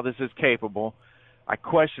know how this is capable. I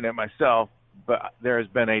question it myself, but there has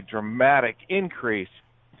been a dramatic increase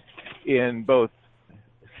in both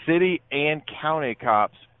city and county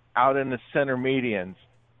cops out in the center medians.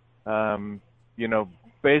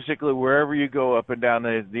 Basically wherever you go up and down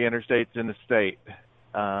the interstates in the state.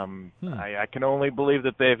 I can only believe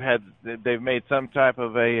that they've made some type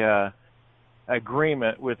of a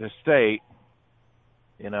agreement with the state.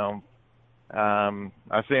 I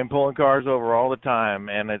see them pulling cars over all the time,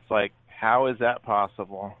 and it's like, how is that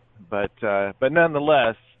possible? But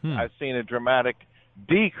nonetheless, I've seen a dramatic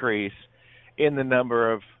decrease in the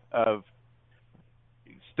number of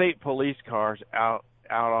state police cars out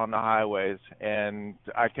on the highways, and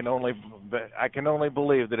I can only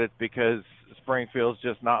believe that it's because Springfield's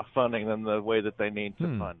just not funding them the way that they need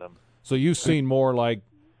to fund them. So you've seen more like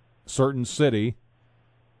certain city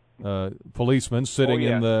policemen sitting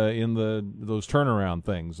in those turnaround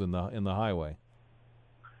things in the highway.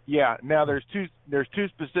 Yeah. Now there's two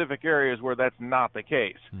specific areas where that's not the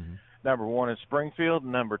case. Mm-hmm. Number one is Springfield,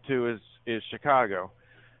 and number two is Chicago.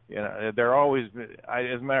 They're always.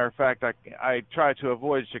 As a matter of fact, I try to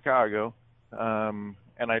avoid Chicago, and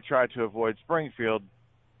I try to avoid Springfield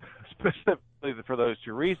specifically for those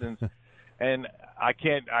two reasons. And I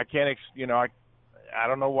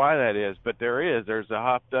don't know why that is, but there's a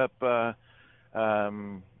hopped up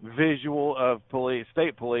visual of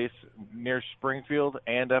state police near Springfield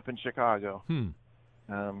and up in Chicago.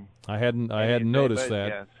 I hadn't noticed that.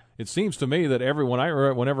 Yes. It seems to me that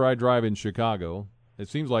whenever I drive in Chicago, it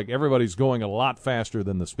seems like everybody's going a lot faster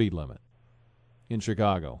than the speed limit in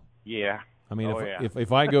Chicago. Yeah. I mean,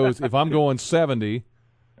 if I'm going 70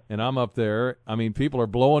 and I'm up there, I mean, people are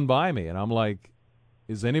blowing by me, and I'm like,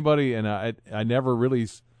 is anybody? And I never really.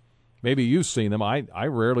 Maybe you've seen them. I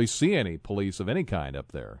rarely see any police of any kind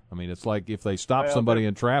up there. I mean, it's like if they stop somebody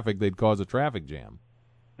in traffic, they'd cause a traffic jam.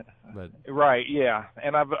 But right, yeah.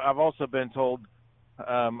 And I've also been told.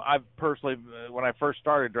 I've personally, when I first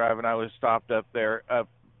started driving, I was stopped up there,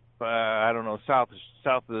 I don't know, south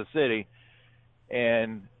of the city,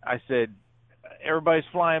 and I said, everybody's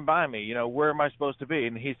flying by me. Where am I supposed to be?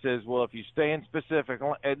 And he says, well, if you stay in specific,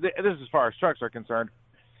 this is as far as trucks are concerned,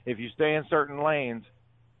 if you stay in certain lanes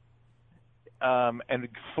and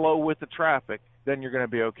flow with the traffic, then you're going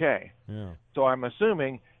to be okay. Yeah. So I'm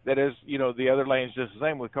assuming that as the other lanes just the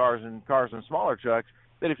same with cars and smaller trucks,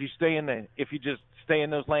 that if you just stay in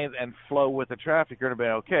those lanes and flow with the traffic, you're going to be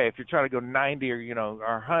okay. If you're trying to go 90 or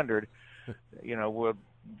 100,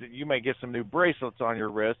 you may get some new bracelets on your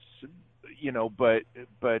wrists. But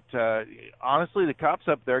honestly, the cops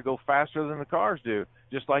up there go faster than the cars do,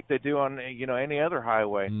 just like they do on any other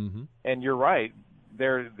highway. Mm-hmm. And you're right,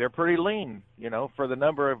 they're pretty lean. For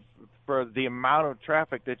the amount of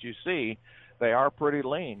traffic that you see, they are pretty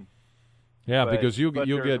lean. Yeah, because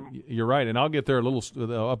you're right, and I'll get there a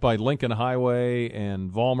little up by Lincoln Highway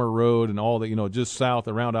and Vollmer Road and all that, just south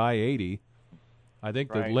around I-80. I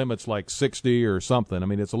think the limit's like 60 or something. I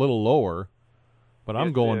mean, it's a little lower. But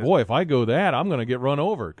I'm going, boy, if I go that, I'm going to get run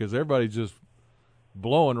over because everybody's just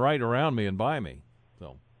blowing right around me and by me.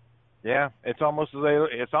 So, yeah, it's almost as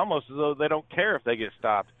though they don't care if they get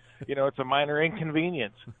stopped. It's a minor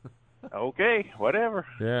inconvenience. Okay, whatever.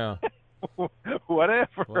 Yeah.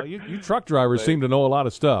 Whatever. Well, you truck drivers seem to know a lot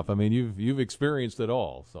of stuff. I mean, you've experienced it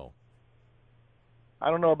all. So,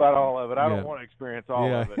 I don't know about all of it. I don't want to experience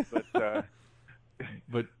all of it, but.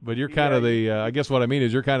 But you're kind of the I guess what I mean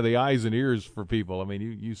is you're kind of the eyes and ears for people. I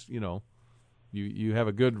mean, you have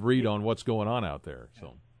a good read on what's going on out there.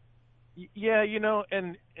 So yeah,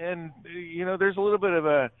 and there's a little bit of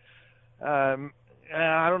a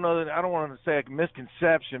I don't know, I don't want to say a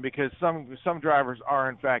misconception because some drivers are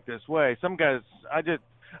in fact this way. Some guys,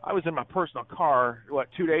 I was in my personal car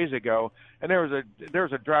 2 days ago, and there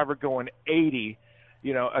was a driver going 80,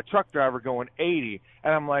 a truck driver going 80,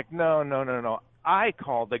 and I'm like, no. I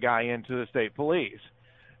called the guy into the state police.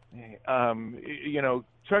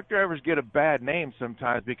 Truck drivers get a bad name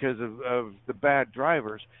sometimes because of the bad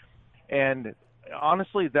drivers. And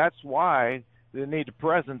honestly, that's why the need to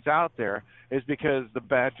presence out there is because the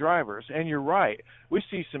bad drivers. And you're right. We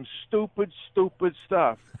see some stupid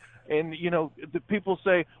stuff. And, the people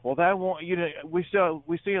say, well, that won't, we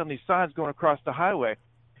see on these signs going across the highway,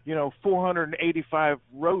 485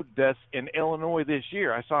 road deaths in Illinois this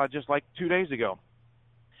year. I saw it just like 2 days ago.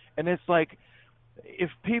 And it's like, if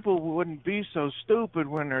people wouldn't be so stupid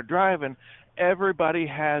when they're driving, everybody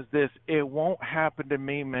has this it won't happen to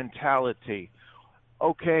me mentality.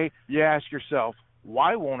 Okay, you ask yourself,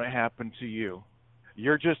 why won't it happen to you?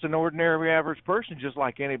 You're just an ordinary average person just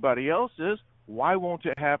like anybody else is. Why won't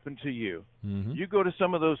it happen to you? Mm-hmm. You go to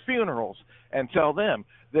some of those funerals and tell them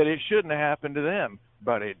that it shouldn't have happened to them,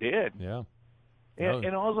 but it did. Yeah.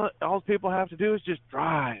 And all people have to do is just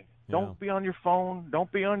drive. Don't be on your phone.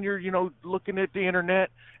 Don't be on your, looking at the internet.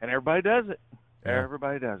 And everybody does it. Yeah.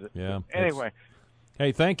 Everybody does it. Yeah. Anyway.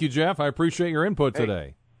 Hey, thank you, Jeff. I appreciate your input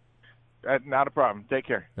today. Not a problem. Take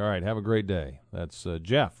care. All right. Have a great day. That's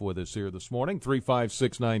Jeff with us here this morning,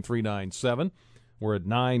 356-9397. We're at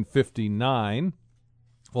 9:59.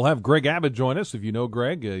 We'll have Greg Abbott join us. If you know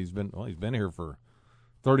Greg, he's been here for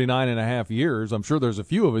 39 and a half years. I'm sure there's a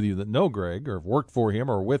few of you that know Greg or have worked for him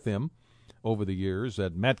or with him over the years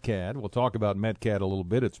at METCAD. We'll talk about METCAD a little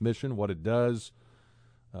bit, its mission, what it does,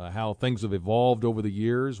 how things have evolved over the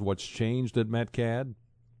years, what's changed at METCAD,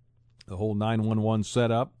 the whole 911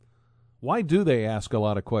 setup. Why do they ask a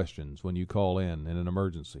lot of questions when you call in an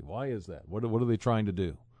emergency? Why is that? What are they trying to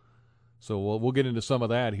do? So we'll get into some of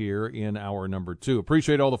that here in hour number 2.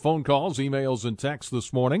 Appreciate all the phone calls, emails, and texts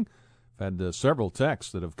this morning. I've had several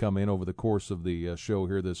texts that have come in over the course of the show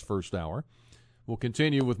here this first hour. We'll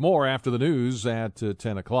continue with more after the news at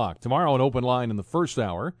 10 o'clock. Tomorrow, an open line in the first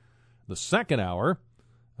hour. The second hour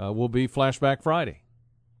will be Flashback Friday.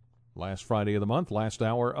 Last Friday of the month, last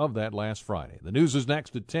hour of that last Friday. The news is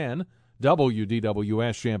next at 10.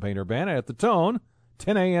 WDWS Champaign-Urbana at the Tone,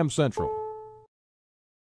 10 a.m. Central.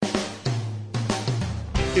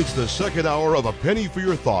 It's the second hour of A Penny for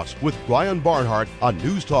Your Thoughts with Brian Barnhart on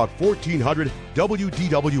News Talk 1400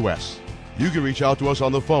 WDWS. You can reach out to us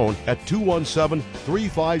on the phone at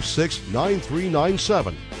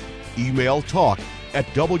 217-356-9397. Email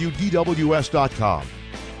talk@WDWS.com.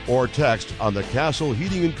 Or text on the Castle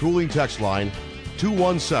Heating and Cooling text line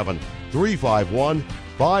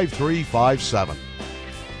 217-351-5357.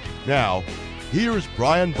 Now, here's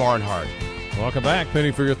Brian Barnhart. Welcome back.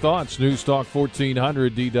 Penny for Your Thoughts. News Talk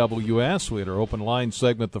 1400 DWS. We had our open line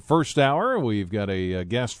segment the first hour. We've got a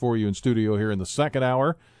guest for you in studio here in the second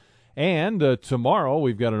hour. And tomorrow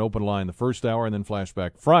we've got an open line the first hour and then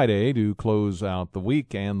Flashback Friday to close out the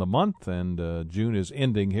week and the month. And June is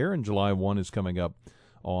ending here and July 1 is coming up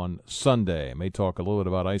on Sunday. I may talk a little bit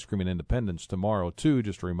about Ice Cream and Independence tomorrow, too.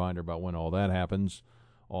 Just a reminder about when all that happens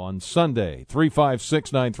on Sunday.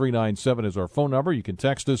 356-9397 is our phone number. You can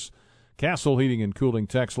text us. Castle Heating and Cooling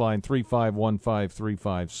text line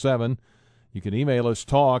 3515357. You can email us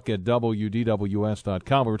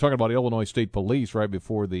talk@WDWS.com. We were talking about Illinois State Police right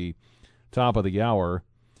before the top of the hour,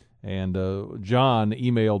 and John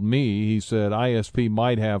emailed me. He said ISP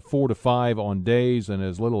might have 4 to 5 on days and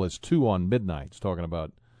as little as 2 on midnights, talking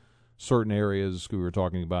about certain areas. We were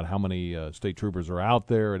talking about how many state troopers are out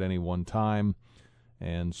there at any one time,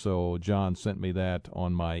 and so John sent me that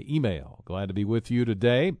on my email. Glad to be with you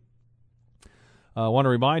today. I want to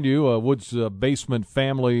remind you, Woods Basement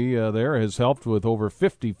family there has helped with over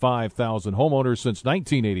 55,000 homeowners since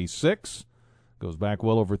 1986. Goes back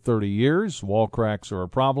well over 30 years. Wall cracks are a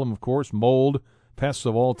problem, of course. Mold, pests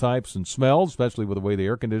of all types and smells, especially with the way the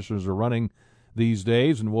air conditioners are running these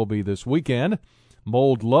days and will be this weekend.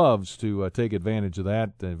 Mold loves to take advantage of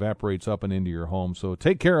that. It evaporates up and into your home. So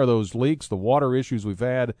take care of those leaks, the water issues we've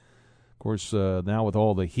had. Of course, now with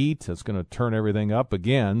all the heat, it's going to turn everything up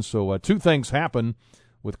again. So 2 things happen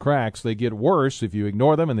with cracks. They get worse if you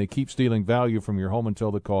ignore them, and they keep stealing value from your home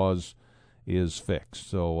until the cause is fixed.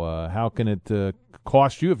 So how can it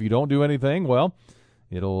cost you if you don't do anything? Well,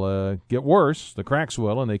 it'll get worse. The cracks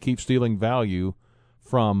will, and they keep stealing value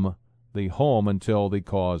from the home until the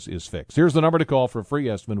cause is fixed. Here's the number to call for a free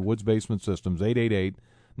estimate of Woods Basement Systems,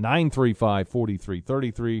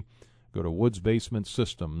 888-935-4333. Go to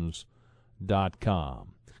woodsbasementsystems.com.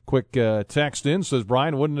 Quick text in says,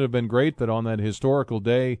 Brian, wouldn't it have been great that on that historical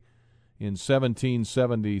day in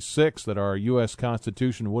 1776 that our U.S.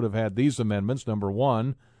 Constitution would have had these amendments? Number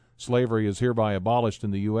 1, slavery is hereby abolished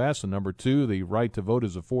in the U.S., and number 2, the right to vote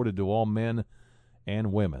is afforded to all men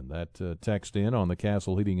and women. That text in on the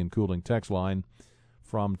Castle Heating and Cooling text line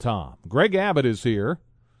from Tom. Greg Abbott is here,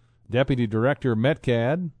 Deputy Director,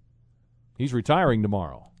 METCAD. He's retiring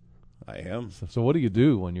tomorrow. I am. So what do you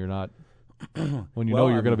do when you're not, when you know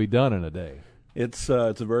you're going to be done in a day? It's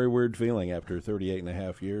a very weird feeling after 38 and a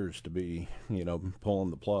half years to be,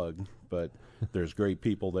 pulling the plug. But there's great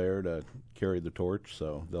people there to carry the torch,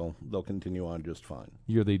 so they'll continue on just fine.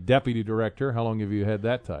 You're the Deputy Director. How long have you had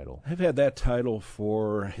that title? I've had that title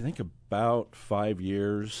for, I think, about 5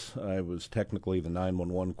 years. I was technically the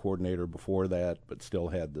 911 coordinator before that, but still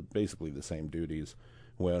had basically the same duties.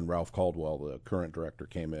 When Ralph Caldwell, the current director,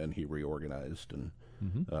 came in, he reorganized and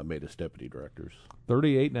made us deputy directors.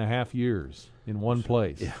 38 and a half years in one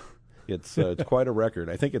place. Yeah. It's quite a record.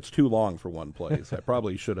 I think it's too long for one place. I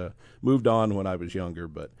probably should have moved on when I was younger,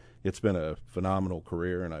 but it's been a phenomenal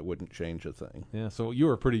career, and I wouldn't change a thing. Yeah, so you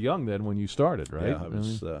were pretty young then when you started, right? Yeah, I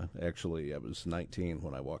was I was 19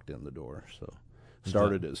 when I walked in the door. So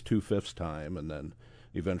started as 2/5 time, and then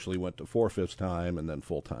eventually went to 4/5 time, and then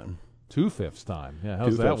full time. 2/5 time. Yeah,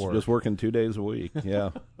 how's that work? Just working 2 days a week.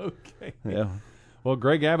 Yeah. Okay. Yeah. Well,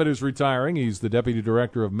 Greg Abbott is retiring. He's the deputy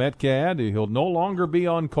director of METCAD. He'll no longer be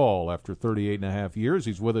on call after 38 and a half years.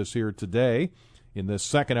 He's with us here today in this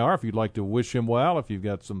second hour. If you'd like to wish him well, if you've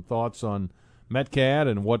got some thoughts on METCAD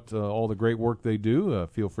and what all the great work they do,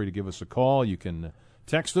 feel free to give us a call. You can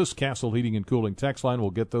text us, Castle Heating and Cooling text line.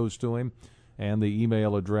 We'll get those to him, and the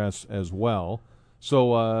email address as well.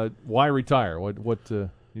 So why retire?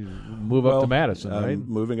 You move up to Madison, right?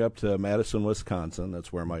 Moving up to Madison, Wisconsin.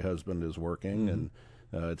 That's where my husband is working, and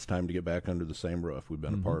it's time to get back under the same roof. We've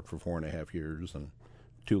been apart for 4.5 years, and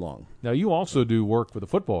too long. Now, you also do work for the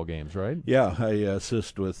football games, right? Yeah, I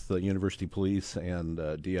assist with University Police and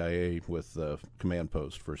DIA with command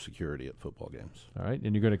post for security at football games. All right,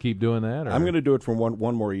 and you're going to keep doing that? Or? I'm going to do it for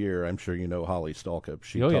one more year. I'm sure you know Holly Stalkup.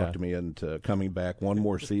 She talked me into coming back one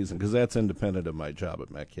more season because that's independent of my job at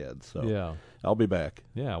METCAD. So yeah. I'll be back.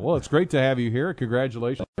 Yeah, well, it's great to have you here.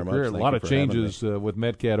 Congratulations. Thank you very much. A lot of changes with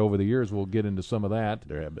METCAD over the years. We'll get into some of that.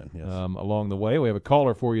 There have been, yes. Along the way. We have a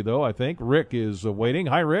caller for you, though, I think. Rick is waiting.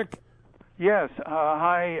 Hi, Rick. Yes.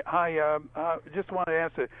 Hi. Just wanted to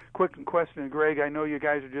ask a quick question to Greg. I know you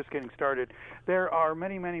guys are just getting started. There are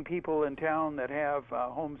many people in town that have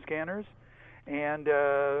home scanners, and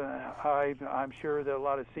I'm sure that a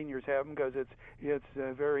lot of seniors have them because it's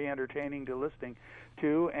very entertaining to listening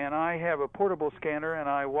to. And I have a portable scanner, and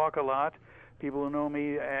I walk a lot. People who know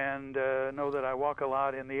me and know that I walk a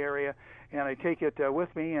lot in the area, and I take it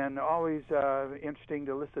with me, and always interesting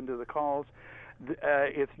to listen to the calls.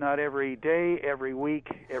 It's not every day, every week,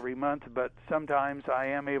 every month, but sometimes I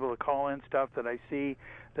am able to call in stuff that I see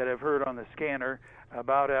that I've heard on the scanner.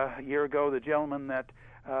 About a year ago, the gentleman that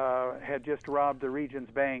had just robbed the Regions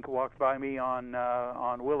Bank walked by me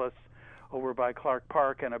on Willis over by Clark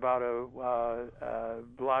Park, and about a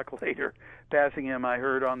block later, passing him, I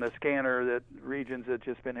heard on the scanner that Regions had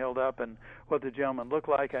just been held up and what the gentleman looked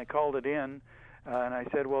like. I called it in, and I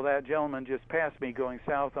said, well, that gentleman just passed me going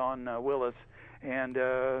south on Willis. And,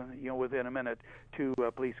 within a minute, 2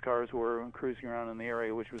 police cars were cruising around in the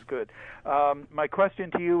area, which was good. My question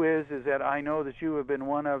to you is that I know that you have been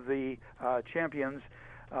one of the champions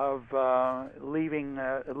of leaving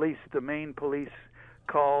at least the main police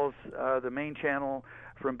calls, the main channel,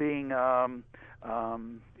 from being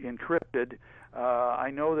encrypted. I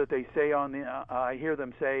know that they say I hear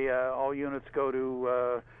them say all units go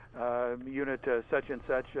to unit such and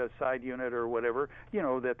such, side unit or whatever,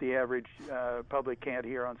 that the average public can't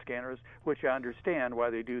hear on scanners, which I understand why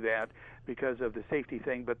they do that because of the safety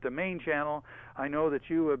thing. But the main channel, I know that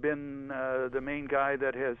you have been the main guy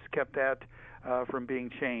that has kept that from being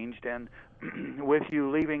changed. And with you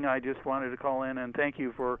leaving, I just wanted to call in and thank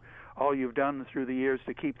you for all you've done through the years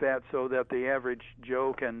to keep that so that the average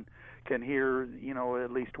Joe can hear,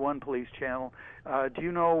 at least one police channel. Do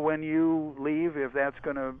you know when you leave if that's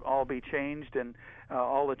going to all be changed and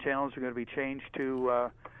all the channels are going to be changed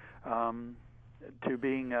to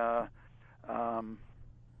being blocked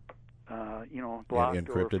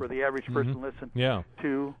encrypted, or for the average person listen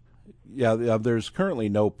to? Yeah, there's currently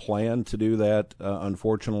no plan to do that.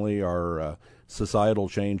 Unfortunately, our societal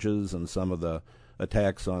changes and some of the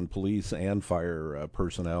attacks on police and fire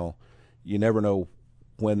personnel, you never know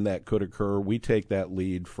when that could occur. We take that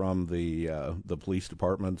lead from the police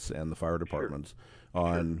departments and the fire departments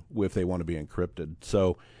on if they want to be encrypted.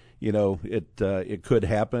 So, it could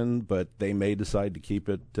happen, but they may decide to keep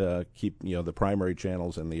the primary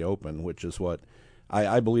channels in the open, which is what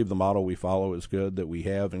I believe the model we follow is good, that we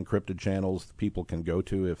have encrypted channels that people can go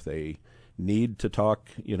to if they need to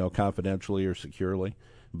talk, confidentially or securely.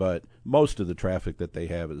 But most of the traffic that they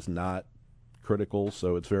have is not critical,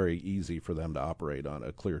 so it's very easy for them to operate on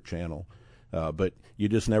a clear channel. But you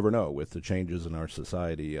just never know. With the changes in our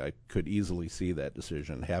society, I could easily see that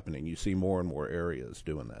decision happening. You see more and more areas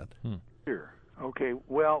doing that. Sure. Okay.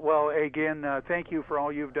 Well. Again, thank you for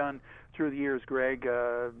all you've done through the years, Greg.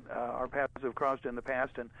 Our paths have crossed in the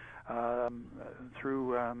past, and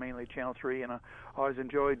through mainly Channel 3, and I always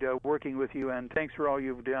enjoyed working with you. And thanks for all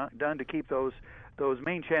you've done to keep those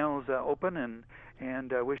main channels open,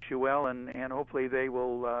 and wish you well, and hopefully they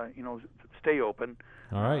will stay open.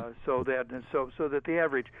 All right. So that the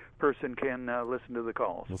average person can listen to the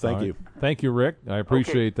calls. Well, thank you. Thank you, Rick. I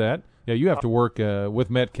appreciate that. Yeah, you have to work with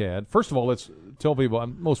METCAD. First of all, let's tell people,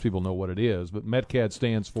 most people know what it is, but METCAD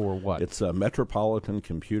stands for what? It's a Metropolitan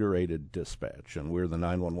Computer-Aided Dispatch, and we're the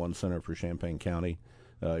 911 Center for Champaign County.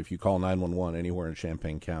 If you call 911 anywhere in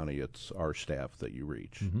Champaign County, it's our staff that you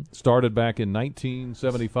reach. Mm-hmm. Started back in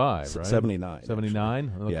 1975, right? 79.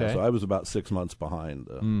 79? Okay. Yeah, so I was about 6 months behind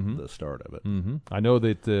the start of it. Mm-hmm. I know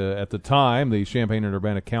that at the time, the Champaign and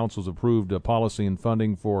Urbana Councils approved a policy and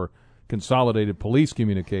funding for consolidated police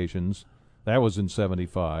communications. That was in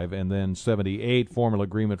 75, and then 78, formal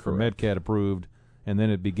agreement for METCAD approved, and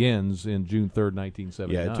then it begins in June 3rd,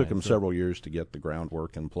 1979. Yeah, it took them several years to get the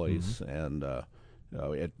groundwork in place, and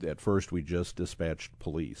at first we just dispatched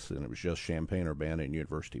police, and it was just Champaign, Urbana, and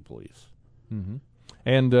University Police. Mm-hmm.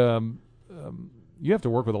 And you have to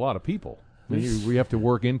work with a lot of people. I mean, we have to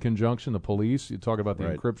work in conjunction, the police. You talk about the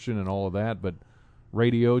encryption and all of that, but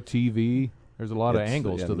radio, TV, there's a lot of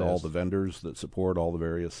angles to this. All the vendors that support all the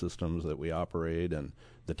various systems that we operate, and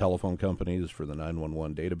the telephone companies for the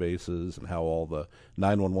 911 databases, and how all the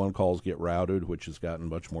 911 calls get routed, which has gotten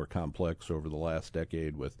much more complex over the last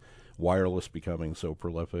decade with wireless becoming so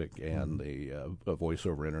prolific, and the voice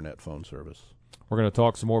over internet phone service. We're going to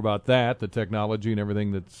talk some more about that, the technology and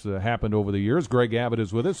everything that's happened over the years. Greg Abbott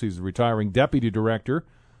is with us. He's the retiring deputy director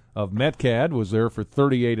of METCAD, was there for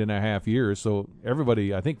 38 and a half years, so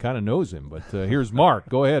everybody, I think, kind of knows him. But here's Mark.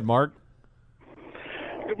 Go ahead, Mark.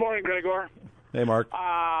 Good morning, Gregor. Hey, Mark.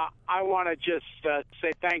 I want to just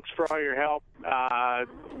say thanks for all your help.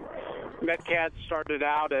 METCAD started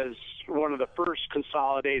out as one of the first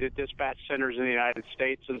consolidated dispatch centers in the United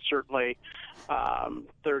States, and certainly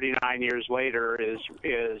 39 years later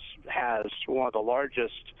has one of the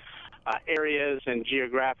largest areas and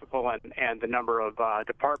geographical and the number of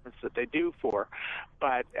departments that they do for.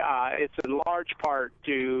 But it's in large part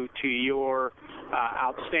due to your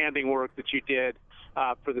outstanding work that you did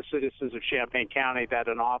for the citizens of Champaign County, that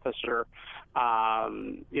an officer,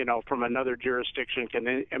 from another jurisdiction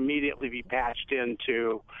can immediately be patched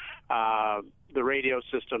into the radio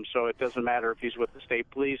system, so it doesn't matter if he's with the state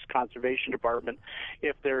police, conservation department.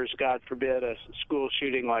 If there's, God forbid, a school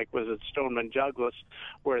shooting like was at Stoneman Douglas,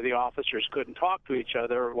 where the officers couldn't talk to each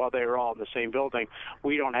other while they were all in the same building,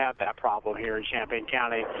 we don't have that problem here in Champaign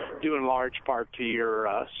County, due in large part to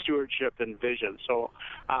your stewardship and vision. So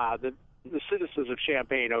the citizens of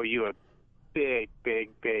Champaign owe you a big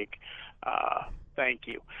thank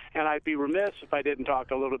you. And I'd be remiss if I didn't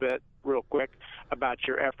talk a little bit real quick about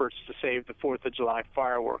your efforts to save the 4th of July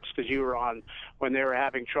fireworks, because you were on, when they were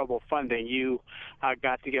having trouble funding, you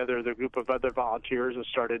got together with a group of other volunteers and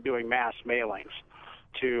started doing mass mailings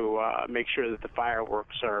to make sure that the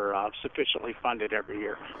fireworks are sufficiently funded every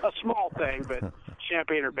year. A small thing, but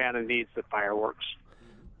Champaign-Urbana needs the fireworks.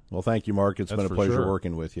 Well, thank you, Mark. It's been a pleasure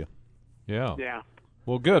working with you. Yeah. Yeah.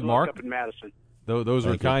 Well, good, Mark. Up in Madison. Those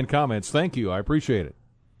are kind comments. Thank you. I appreciate it.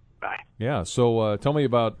 Bye. Yeah. So tell me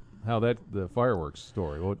about how the fireworks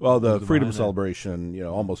story. Well, the Freedom Celebration,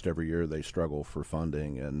 almost every year they struggle for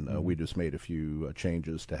funding, and we just made a few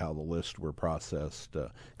changes to how the lists were processed,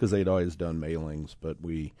 because they'd always done mailings, but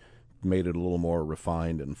we made it a little more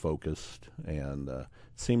refined and focused, and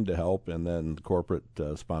seemed to help. And then corporate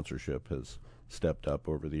sponsorship has stepped up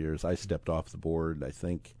over the years. I stepped off the board, I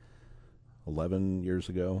think, 11 years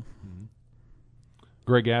ago. Mm-hmm.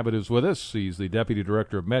 Greg Abbott is with us. He's the deputy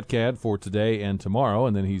director of METCAD for today and tomorrow,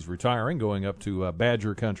 and then he's retiring, going up to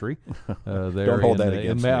Badger Country. There Don't hold that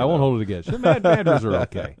against me. I won't hold it against you. Badgers are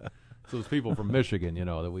okay. So those people from Michigan,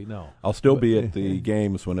 that we know. I'll still be at the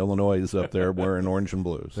games when Illinois is up there wearing orange and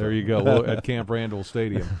blue. So. There you go, at Camp Randall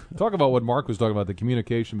Stadium. Talk about what Mark was talking about, the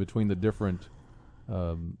communication between the different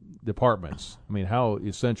departments. I mean, how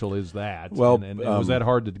essential is that? Well, and was that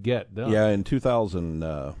hard to get done? Yeah, in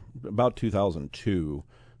about 2002,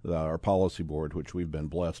 our policy board, which we've been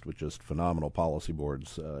blessed with just phenomenal policy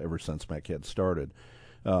boards ever since METCAD started,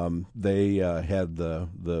 they had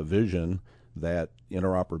the vision that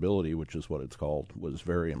interoperability, which is what it's called, was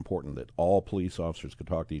very important, that all police officers could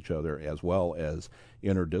talk to each other, as well as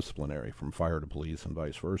interdisciplinary, from fire to police and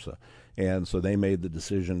vice versa. And so they made the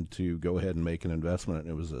decision to go ahead and make an investment, and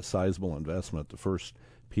it was a sizable investment. The first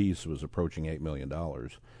piece was approaching $8 million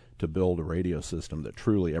to build a radio system that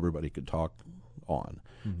truly everybody could talk on.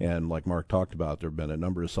 Mm-hmm. And like Mark talked about, there have been a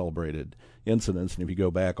number of celebrated incidents, and if you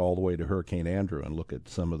go back all the way to Hurricane Andrew and look at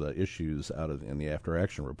some of the issues in the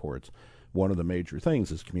after-action reports, one of the major things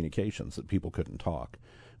is communications, that people couldn't talk.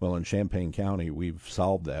 Well, in Champaign County, we've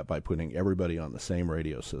solved that by putting everybody on the same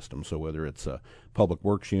radio system. So whether it's a public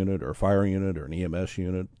works unit or a fire unit or an EMS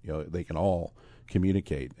unit, they can all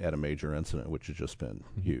communicate at a major incident, which has just been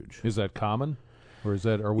huge. Is that common? Or is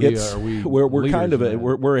that are we we're kind of leaders in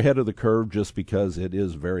that? we're ahead of the curve just because it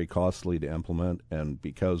is very costly to implement, and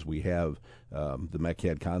because we have the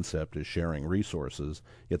METCAD concept is sharing resources.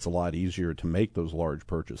 It's a lot easier to make those large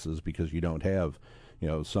purchases because you don't have,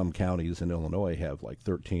 some counties in Illinois have like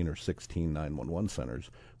 13 or 16 911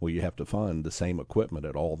 centers. Well, you have to fund the same equipment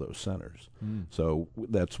at all those centers. So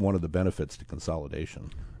that's one of the benefits to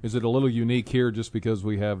consolidation. Is it a little unique here just because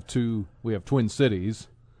we have Twin Cities?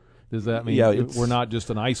 Does that mean we're not just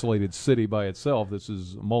an isolated city by itself? This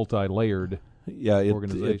is a multi-layered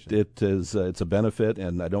organization. It is. It's a benefit,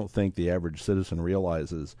 and I don't think the average citizen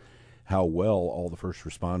realizes how well all the first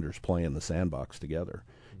responders play in the sandbox together.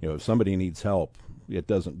 If somebody needs help, it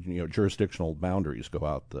doesn't. Jurisdictional boundaries go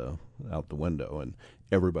out the window, and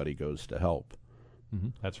everybody goes to help.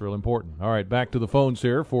 Mm-hmm. That's real important. All right, back to the phones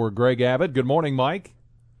here for Greg Abbott. Good morning, Mike.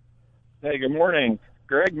 Hey, good morning,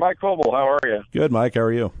 Greg. Mike Coble, how are you? Good, Mike. How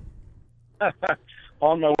are you?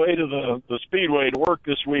 On my way to the Speedway to work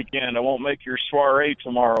this weekend. I won't make your soiree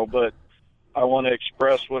tomorrow, but I want to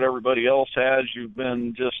express what everybody else has. You've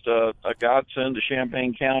been just a godsend to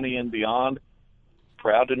Champaign County and beyond.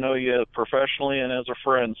 Proud to know you professionally and as a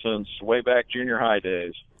friend since way back junior high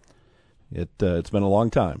days. It's been a long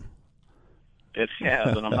time. It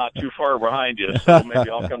has, and I'm not too far behind you, so maybe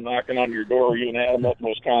I'll come knocking on your door, you and Adam up in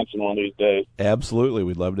Wisconsin one of these days. Absolutely.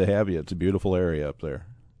 We'd love to have you. It's a beautiful area up there.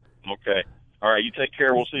 Okay. All right, you take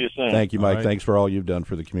care. We'll see you soon. Thank you, Mike. Right. Thanks for all you've done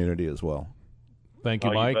for the community as well. Thank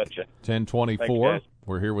you, Oh, Mike. you betcha. 1024. Thanks,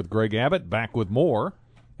 We're here with Greg Abbott. Back with more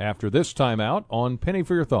after this timeout on Penny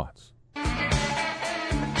for Your Thoughts.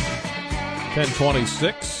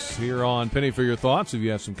 1026 here on Penny for Your Thoughts. If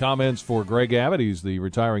you have some comments for Greg Abbott, he's the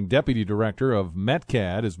retiring deputy director of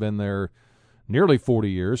METCAD, has been there nearly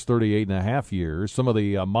 40 years, 38 and a half years. Some of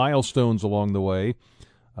the milestones along the way.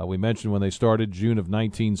 We mentioned when they started, June of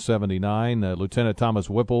 1979. Lieutenant Thomas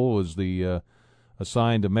Whipple was the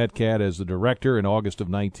assigned to METCAD as the director in August of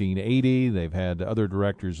 1980. They've had other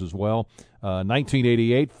directors as well.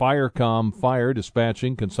 1988, Firecom Fire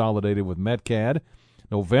Dispatching consolidated with METCAD.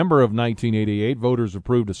 November of 1988, voters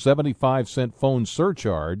approved a 75-cent phone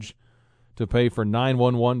surcharge to pay for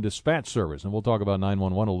 911 dispatch service. And we'll talk about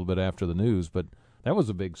 911 a little bit after the news, but that was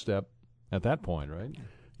a big step at that point, right?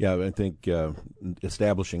 Yeah, I think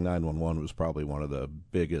establishing 911 was probably one of the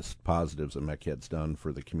biggest positives that METCAD's done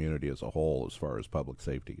for the community as a whole as far as public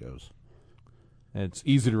safety goes. And it's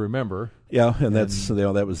easy to remember. Yeah, and that's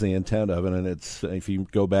that was the intent of it. And it's if you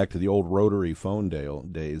go back to the old rotary phone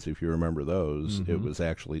days, if you remember those, it was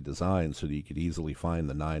actually designed so that you could easily find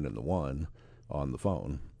the 9 and the 1 on the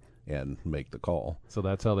phone and make the call. So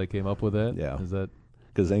that's how they came up with it? Yeah. Is that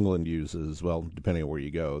because England uses, well, depending on where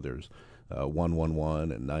you go, there's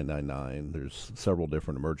 111 and 999. There's several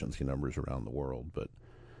different emergency numbers around the world, but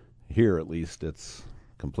here at least it's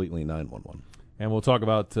completely 911. And we'll talk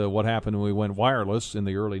about what happened when we went wireless in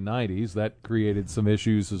the early 90s. That created some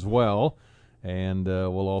issues as well. And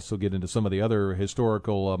we'll also get into some of the other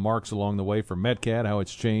historical marks along the way for METCAD, how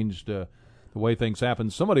it's changed the way things happen.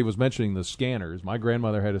 Somebody was mentioning the scanners. My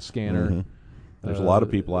grandmother had a scanner. Mm-hmm. There's a lot of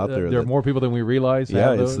people out there. There are more people than we realize. Yeah,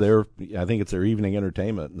 have it's those. I think it's their evening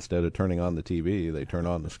entertainment. Instead of turning on the TV, they turn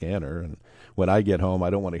on the scanner. And when I get home, I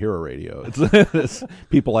don't want to hear a radio.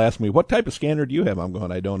 People ask me, "What type of scanner do you have?" I'm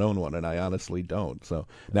going, "I don't own one," and I honestly don't. So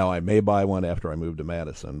now I may buy one after I move to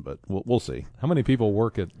Madison, but we'll see. How many people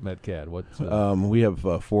work at METCAD? We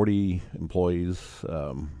have 40 employees.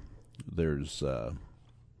 There's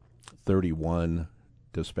 31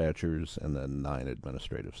 dispatchers and then 9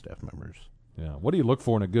 administrative staff members. Yeah. What do you look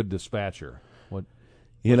for in a good dispatcher?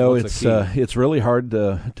 It's really hard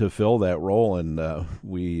to fill that role, and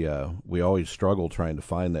we always struggle trying to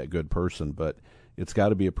find that good person. But it's got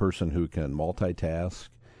to be a person who can multitask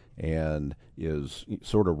and is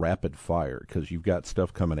sort of rapid fire, because you've got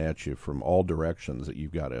stuff coming at you from all directions that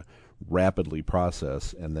you've got to rapidly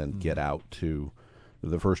process and then get out to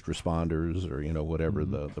the first responders or whatever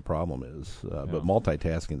the problem is. But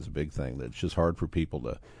multitasking is a big thing. That's just hard for people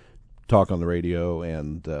to talk on the radio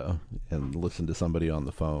and listen to somebody on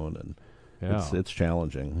the phone, and it's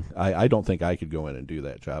challenging. I don't think I could go in and do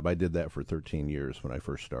that job. I did that for 13 years when I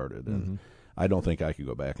first started, and I don't think I could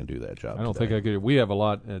go back and do that job. I don't think I could. We have a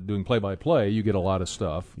lot doing play-by-play. You get a lot of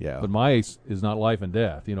stuff. Yeah. But my is not life and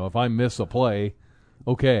death. If I miss a play,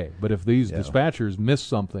 okay. But if these dispatchers miss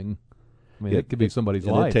something, I mean, it could be somebody's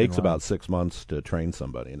life. It takes about 6 months to train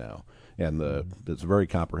somebody now. And it's a very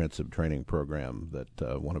comprehensive training program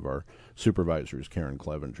that one of our supervisors, Karen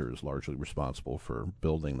Clevenger, is largely responsible for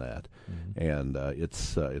building that. And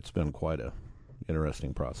it's been quite a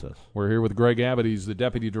interesting process. We're here with Greg Abbott. He's the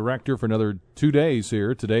deputy director for another 2 days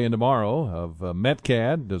here, today and tomorrow, of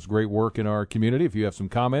METCAD. Does great work in our community. If you have some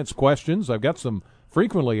comments, questions, I've got some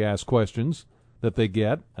frequently asked questions that they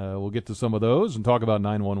get. We'll get to some of those and talk about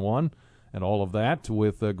 911 and all of that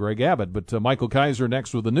with Greg Abbott. But Michael Kaiser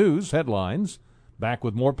next with the news headlines. Back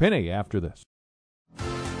with more Penny after this.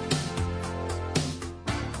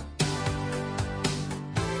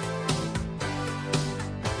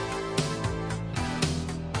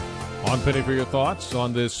 On Penny for your thoughts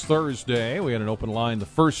on this Thursday. We had an open line the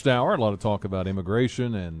first hour. A lot of talk about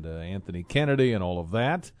immigration and Anthony Kennedy and all of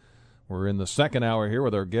that. We're in the second hour here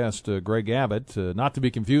with our guest, Greg Abbott, not to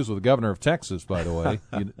be confused with the governor of Texas, by the way.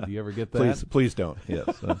 Do you ever get that? Please don't.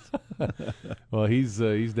 Yes. Well, he's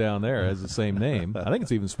down there, has the same name. I think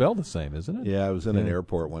it's even spelled the same, isn't it? Yeah, I was in an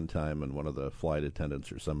airport one time, and one of the flight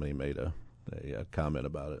attendants or somebody made a comment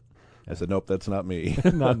about it. I said, nope, that's not me.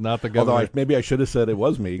 not the governor. Although maybe I should have said it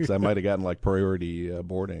was me, because I might have gotten like priority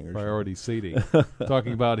boarding or priority seating.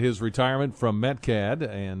 Talking about his retirement from METCAD,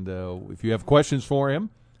 and if you have questions for him,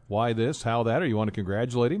 why this, how that, or you want to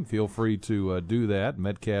congratulate him, feel free to do that.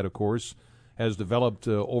 METCAD, of course, has developed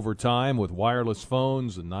over time with wireless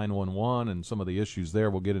phones and 911 and some of the issues there.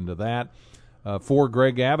 We'll get into that. For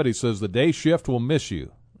Greg Abbott, he says, the day shift will miss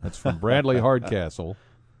you. That's from Bradley Hardcastle.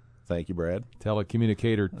 Thank you, Brad.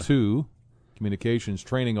 Telecommunicator 2, Communications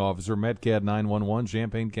Training Officer, METCAD 911,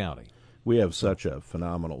 Champaign County. We have such a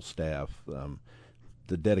phenomenal staff.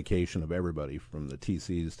 The dedication of everybody from the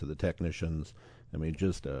TCs to the technicians. I mean,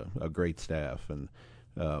 just a great staff. And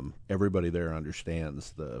everybody there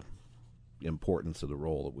understands the importance of the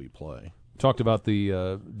role that we play. Talked about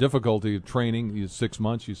the difficulty of training. 6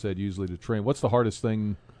 months, you said, usually to train. What's the hardest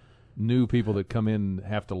thing new people that come in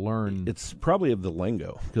have to learn? It's probably of the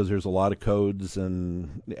lingo, because there's a lot of codes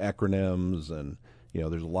and acronyms, and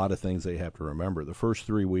there's a lot of things they have to remember. The first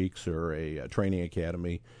 3 weeks are a training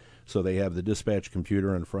academy, so they have the dispatch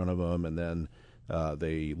computer in front of them, and then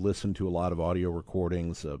they listen to a lot of audio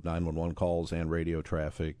recordings of 911 calls and radio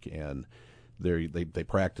traffic, and they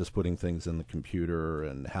practice putting things in the computer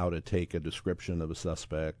and how to take a description of a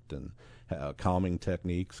suspect and calming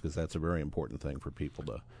techniques, because that's a very important thing for people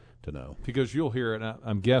to know. Because you'll hear it,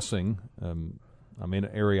 I'm guessing, I'm in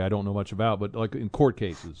an area I don't know much about, but like in court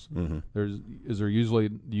cases, is there usually,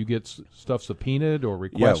 do you get stuff subpoenaed or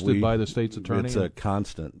requested by the state's attorney? It's a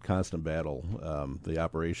constant battle. The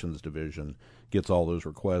operations division gets all those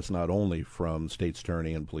requests, not only from state's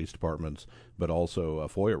attorney and police departments, but also a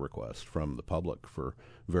FOIA request from the public for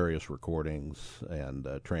various recordings and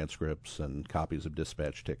transcripts and copies of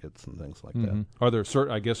dispatch tickets and things like that. Are there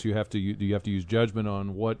certain, I guess do you have to use judgment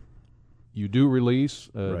on what you do release,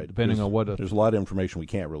 right. Depending on what... There's a lot of information we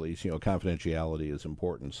can't release. Confidentiality is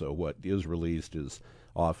important, so what is released is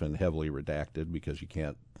often heavily redacted, because you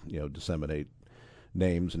can't, disseminate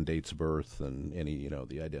names and dates of birth and any,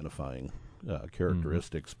 the identifying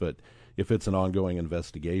characteristics. But if it's an ongoing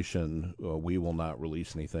investigation, we will not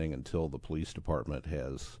release anything until the police department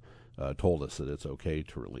has told us that it's okay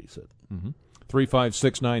to release it.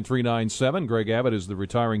 3569397. Greg Abbott is the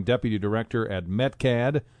retiring deputy director at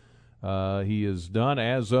METCAD. He is done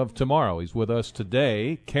as of tomorrow. He's with us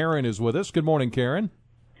today. Karen is with us. Good morning, Karen.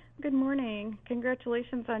 Good morning.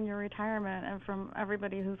 Congratulations on your retirement. And from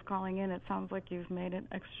everybody who's calling in, it sounds like you've made an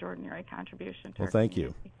extraordinary contribution to our thank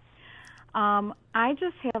community. you. I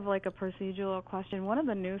just have like a procedural question. One of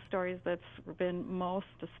the news stories that's been most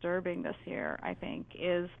disturbing this year, I think,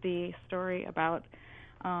 is the story about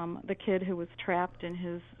the kid who was trapped in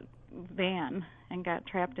his van and got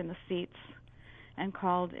trapped in the seats and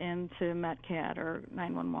called into METCAD or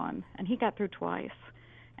 911, and he got through twice.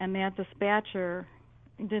 And that dispatcher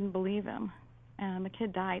didn't believe him, and the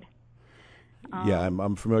kid died. Yeah,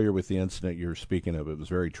 I'm familiar with the incident you're speaking of. It was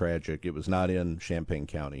very tragic. It was not in Champaign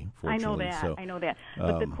County, fortunately. I know that.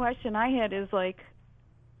 But the question I had is,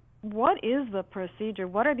 what is the procedure?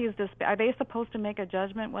 What are these are they supposed to make a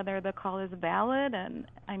judgment whether the call is valid? And,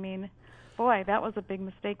 I mean, boy, that was a big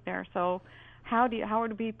mistake there. So how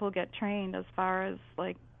do people get trained as far as,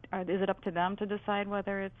 is it up to them to decide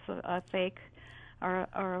whether it's a fake or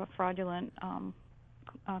a fraudulent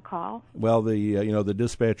call? Well, the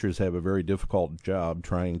dispatchers have a very difficult job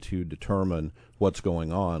trying to determine what's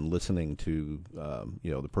going on, listening to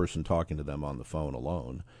the person talking to them on the phone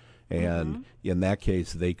alone. And in that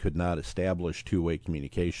case, they could not establish two-way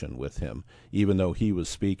communication with him. Even though he was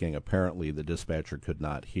speaking, apparently the dispatcher could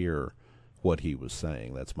not hear what he was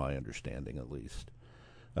saying. That's my understanding, at least.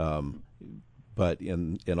 But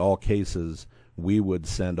in all cases, we would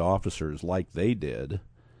send officers like they did.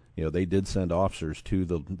 They did send officers to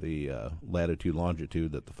the latitude,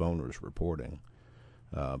 longitude that the phone was reporting.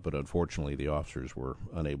 But unfortunately, the officers were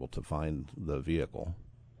unable to find the vehicle.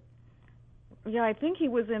 Yeah, I think he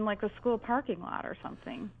was in like a school parking lot or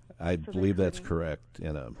something. I believe that's correct.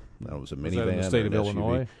 In a, it was a minivan. Was that in the state of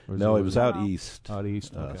Illinois? No, it was out east. Out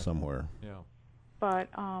east, okay. Somewhere. Yeah. But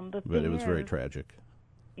it was very tragic.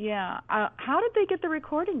 Yeah. How did they get the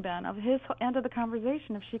recording then of his end of the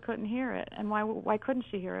conversation if she couldn't hear it? And why couldn't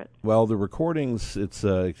she hear it? Well, the recordings, it's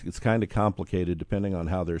kind of complicated depending on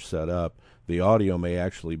how they're set up. The audio may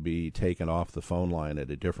actually be taken off the phone line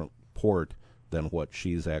at a different port than what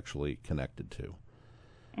she's actually connected to.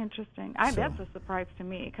 Interesting. That's a surprise to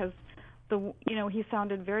me because he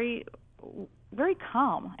sounded very, very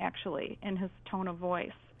calm actually in his tone of voice.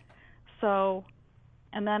 So,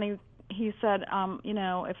 and then he said,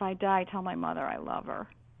 if I die, tell my mother I love her.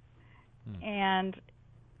 And,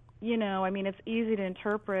 it's easy to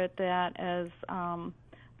interpret that as,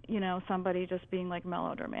 somebody just being like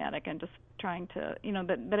melodramatic and just trying to,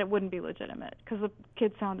 that it wouldn't be legitimate because the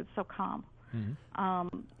kid sounded so calm.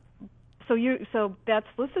 Mm-hmm. So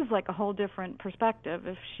this is like a whole different perspective.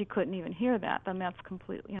 If she couldn't even hear that, then that's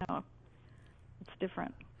completely, it's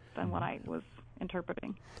different than what I was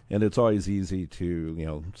interpreting. And it's always easy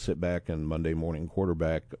to, sit back and Monday morning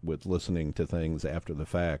quarterback with listening to things after the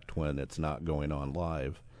fact when it's not going on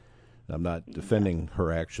live. I'm not defending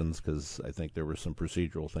her actions because I think there were some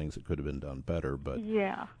procedural things that could have been done better. But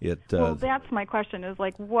yeah, well, that's my question: is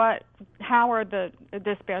like, how are the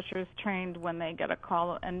dispatchers trained when they get a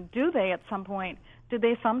call, and do they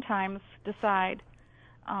sometimes decide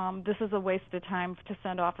this is a waste of time to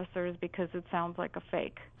send officers because it sounds like a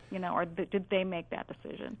fake? Or did they make that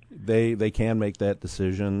decision? They can make that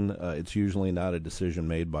decision. It's usually not a decision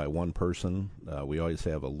made by one person. We always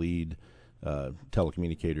have a lead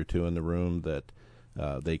telecommunicator too in the room that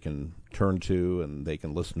they can turn to, and they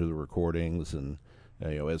can listen to the recordings and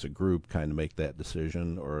as a group kind of make that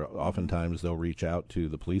decision. Or oftentimes they'll reach out to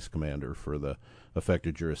the police commander for the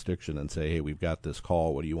affected jurisdiction and say, hey, we've got this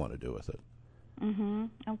call, what do you want to do with it?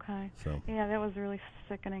 Okay. So yeah, that was a really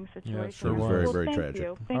sickening situation. Yeah, it sure was. Very, very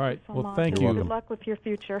tragic. Thank All right. you so Well, much. thank you. you. Good luck with your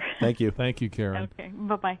future. Thank you. Thank you, Karen. Okay.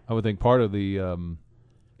 Bye-bye. I would think part of the and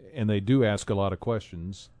they do ask a lot of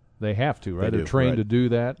questions. They have to, right? They're trained to do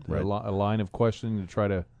that. Right. A line of questioning to try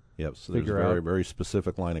to so there's a very, very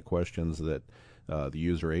specific line of questions that the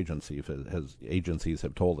user agencies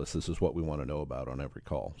have told us this is what we want to know about on every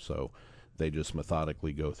call. So they just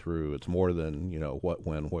methodically go through. It's more than what,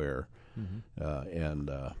 when, where. And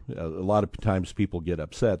a lot of times people get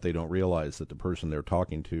upset. They don't realize that the person they're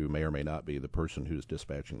talking to may or may not be the person who's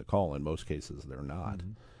dispatching the call. In most cases, they're not.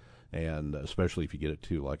 And especially if you get it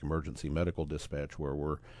to like emergency medical dispatch, where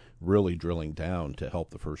we're really drilling down to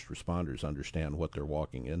help the first responders understand what they're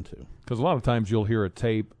walking into. Because a lot of times you'll hear a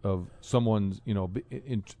tape of someone's,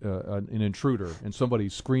 an intruder, and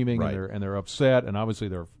somebody's screaming, right, and they're upset, and obviously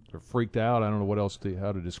they're freaked out. I don't know what else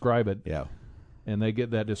how to describe it. Yeah. And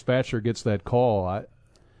that dispatcher gets that call.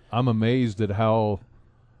 I'm amazed at how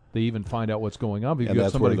they even find out what's going on. Because and you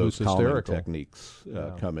that's got somebody where those who's hysterical. techniques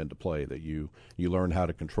come into play, that you learn how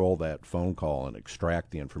to control that phone call and extract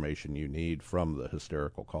the information you need from the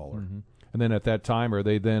hysterical caller. And then at that time, are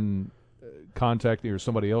they then contacting, or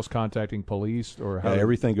somebody else contacting police, or how?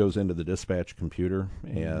 Everything goes into the dispatch computer,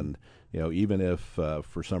 and even if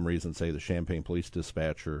for some reason, say the Champaign police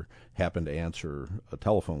dispatcher happened to answer a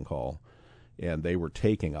telephone call, and they were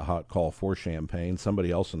taking a hot call for Champaign,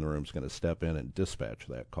 somebody else in the room is going to step in and dispatch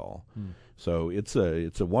that call. So it's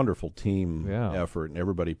a wonderful team effort, and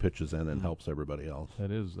everybody pitches in and helps everybody else.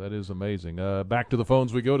 That is amazing. Back to the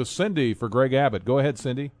phones we go to Cindy for Greg Abbott. Go ahead,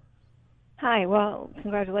 Cindy. Hi. Well,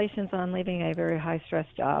 congratulations on leaving a very high-stress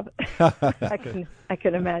job. I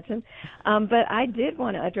can imagine. But I did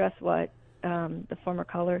want to address what the former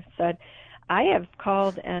caller said. I have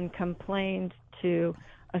called and complained to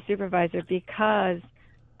a supervisor because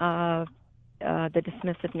of the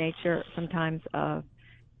dismissive nature sometimes of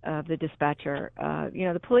the dispatcher.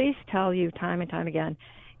 The police tell you time and time again,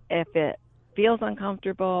 if it feels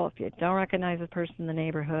uncomfortable, if you don't recognize the person in the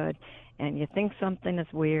neighborhood, and you think something is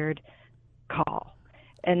weird, call.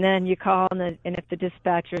 And then you call, and if the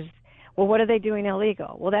dispatcher's, well, what are they doing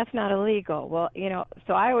illegal? Well, that's not illegal. Well,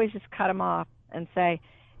 so I always just cut them off and say,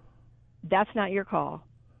 that's not your call.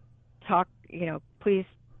 Please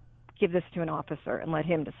give this to an officer and let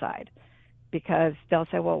him decide, because they'll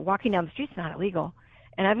say, well, walking down the street's not illegal.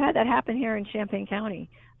 And I've had that happen here in Champaign County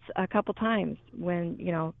a couple times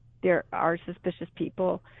when, there are suspicious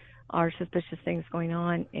people, are suspicious things going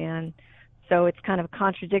on. And so it's kind of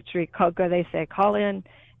contradictory. They say, call in,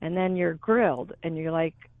 and then you're grilled, and you're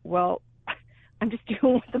like, well, I'm just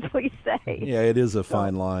doing what the police say. Yeah, it is a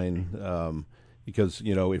fine line. Because,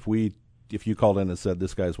 if you called in and said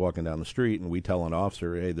this guy's walking down the street and we tell an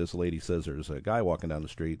officer, hey, this lady says there's a guy walking down the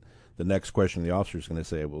street, the next question the officer's going to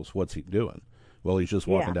say, well, what's he doing? Well, he's just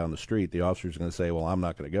walking down the street. The officer's going to say, well, I'm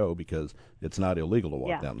not going to go because it's not illegal to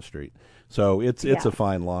walk down the street. So it's a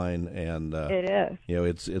fine line, and it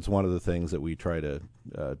is. It's one of the things that we try to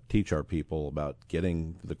teach our people about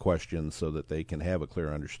getting the questions so that they can have a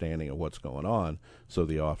clear understanding of what's going on, so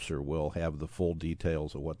the officer will have the full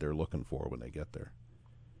details of what they're looking for when they get there.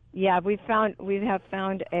 Yeah, we have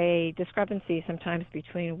found a discrepancy sometimes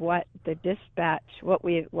between what the dispatch, what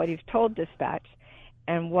you've told dispatch,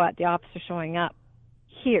 and what the officer showing up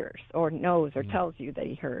hears or knows or tells you that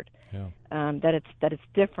he heard. Yeah. That it's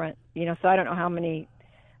different. So I don't know how many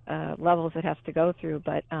levels it has to go through,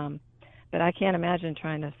 but I can't imagine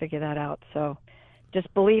trying to figure that out. So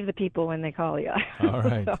just believe the people when they call you. All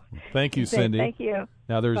right. Thank you, Cindy. Thank you.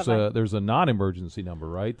 Now there's a non-emergency number,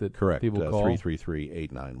 right? That correct. People call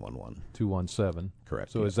 333-8911. 217.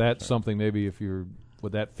 Correct. So is that something maybe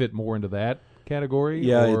would that fit more into that category?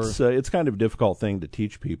 Yeah, or? It's kind of a difficult thing to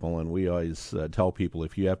teach people, and we always tell people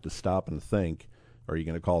if you have to stop and think, are you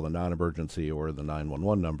going to call the non-emergency or the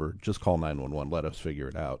 911 number? Just call 911. Let us figure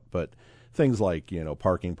it out. But things like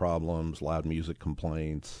parking problems, loud music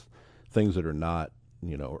complaints, things that are not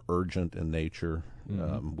urgent in nature,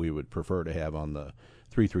 we would prefer to have on the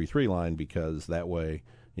 333 line, because that way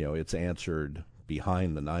it's answered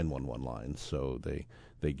behind the 911 line, so they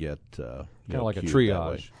get kind of like a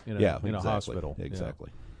triage in a exactly. hospital.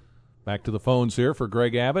 Exactly. Yeah. Back to the phones here for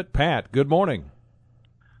Greg Abbott. Pat, good morning.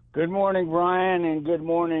 Good morning, Brian, and good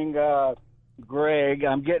morning, Greg.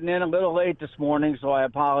 I'm getting in a little late this morning, so I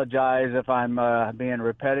apologize if I'm being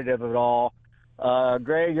repetitive at all.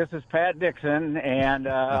 Greg, this is Pat Dixon, and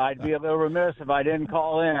I'd be a little remiss if I didn't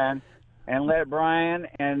call in and let Brian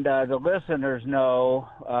and the listeners know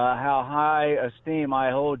how high esteem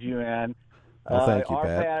I hold you in. Well, thank you, our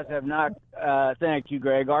Pat. paths have not. Thank you,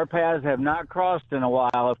 Greg. Our paths have not crossed in a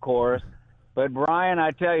while, of course. But Brian,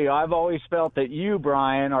 I tell you, I've always felt that you,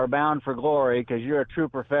 Brian, are bound for glory because you're a true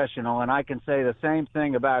professional, and I can say the same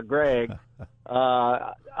thing about Greg.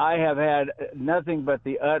 I have had nothing but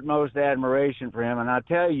the utmost admiration for him, and I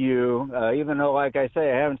tell you, even though, like I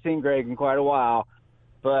say, I haven't seen Greg in quite a while,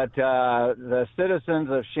 but the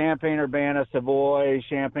citizens of Champaign-Urbana, Savoy,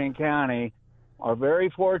 Champaign County are very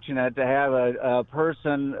fortunate to have a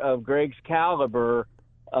person of Greg's caliber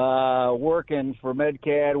working for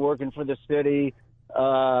MedCAD, working for the city.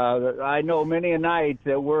 I know many a night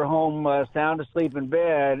that we're home sound asleep in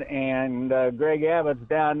bed, and Greg Abbott's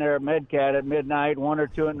down there at MedCAD at midnight, 1 or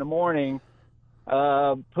 2 in the morning,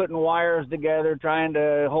 putting wires together, trying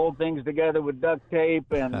to hold things together with duct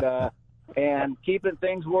tape and keeping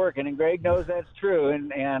things working. And Greg knows that's true.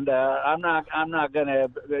 And I'm not going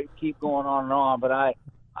to keep going on and on, but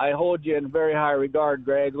I hold you in very high regard,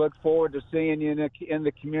 Greg. Look forward to seeing you in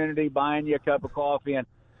the community, buying you a cup of coffee.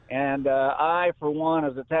 And I, for one,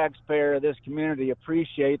 as a taxpayer of this community,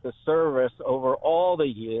 appreciate the service over all the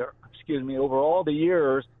years,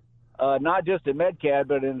 not just at MedCAD,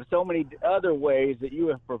 but in so many other ways that you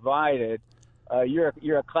have provided.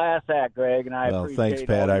 You're a class act, Greg, and I appreciate it. Thanks,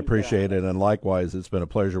 Pat. I appreciate it, and likewise, it's been a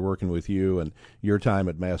pleasure working with you. And your time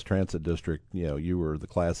at Mass Transit District, you were the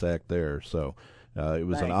class act there, so. It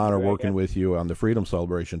was an honor working with you on the Freedom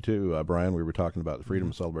Celebration, too. Brian, we were talking about the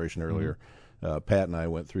Freedom Celebration earlier. Pat and I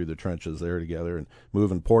went through the trenches there together and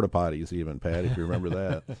moving porta potties even, Pat, if you remember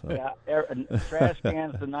that. So. Yeah, trash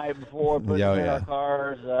cans the night before, putting in our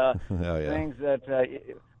cars, things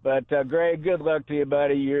that but Greg, good luck to you,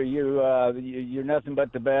 buddy. You're nothing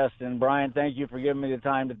but the best. And, Brian, thank you for giving me the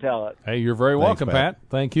time to tell it. Hey, you're very welcome, Pat.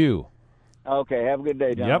 Thank you. Okay, have a good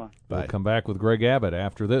day, gentlemen. Yep. We'll come back with Greg Abbott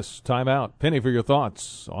after this timeout. Penny for your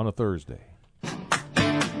thoughts on a Thursday.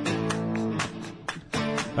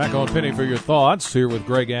 Back on Penny for your thoughts, here with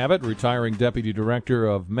Greg Abbott, retiring Deputy Director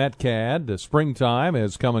of MedCAD. The springtime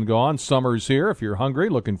has come and gone. Summer's here. If you're hungry,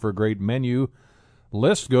 looking for a great menu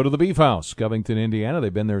list, go to the Beef House, Covington, Indiana.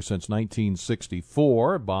 They've been there since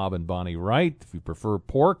 1964. Bob and Bonnie Wright. If you prefer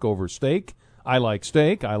pork over steak, I like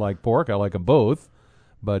steak. I like pork. I like them both.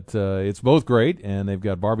 But it's both great, and they've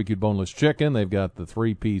got barbecued boneless chicken. They've got the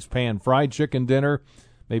 3-piece pan-fried chicken dinner.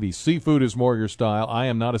 Maybe seafood is more your style. I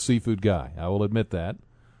am not a seafood guy. I will admit that.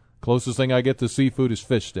 Closest thing I get to seafood is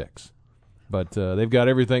fish sticks. But they've got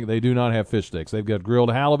everything. They do not have fish sticks. They've got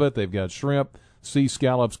grilled halibut. They've got shrimp, sea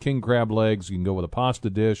scallops, king crab legs. You can go with a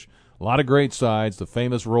pasta dish. A lot of great sides. The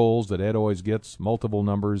famous rolls that Ed always gets, multiple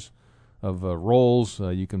numbers of rolls.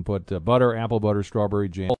 You can put butter, apple butter, strawberry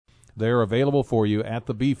jam. They're available for you at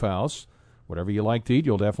the Beef House, whatever you like to eat,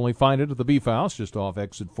 you'll definitely find it at the Beef House, just off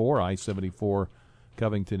Exit 4, I-74,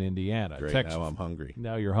 Covington, Indiana. Great, now I'm hungry.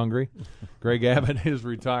 Now you're hungry. Greg Abbott is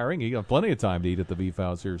retiring. He got plenty of time to eat at the Beef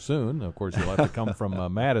House here soon. Of course, you'll have to come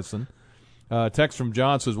from Madison. Text from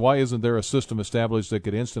John says, why isn't there a system established that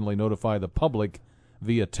could instantly notify the public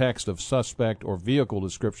via text of suspect or vehicle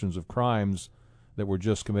descriptions of crimes that were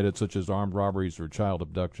just committed, such as armed robberies or child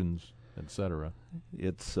abductions, etc.?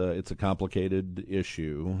 It's a complicated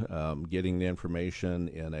issue. Getting the information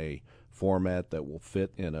in a format that will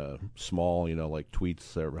fit in a small, like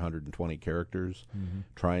tweets that are 120 characters,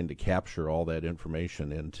 trying to capture all that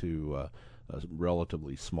information into a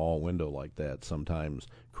relatively small window like that sometimes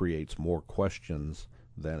creates more questions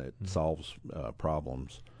than it solves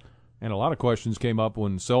problems. And a lot of questions came up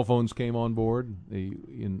when cell phones came on board.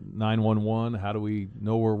 In 911, how do we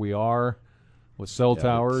know where we are? With cell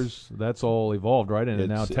towers, that's all evolved, right? And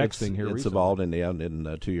now texting here recently. It's evolved,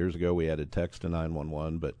 and 2 years ago we added text to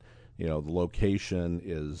 911, but the location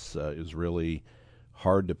is really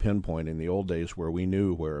hard to pinpoint. In the old days where we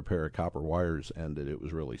knew where a pair of copper wires ended, it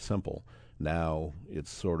was really simple. Now it's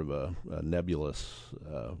sort of a nebulous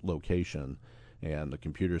location, and the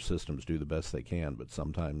computer systems do the best they can, but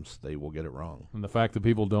sometimes they will get it wrong. And the fact that a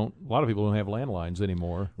lot of people don't have landlines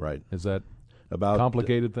anymore. Right. Is that about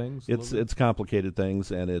complicated things? It's complicated things,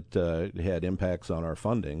 and it had impacts on our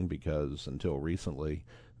funding because until recently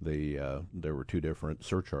there were two different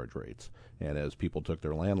surcharge rates, and as people took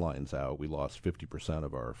their landlines out, we lost 50%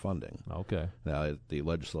 of our funding. Okay. Now at the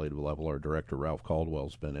legislative level, our director Ralph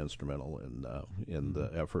Caldwell's been instrumental in the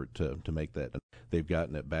effort to make that. They've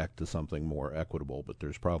gotten it back to something more equitable, but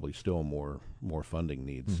there's probably still more funding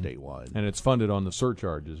needs statewide. And it's funded on the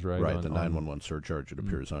surcharges, right? Right, the 911 surcharge that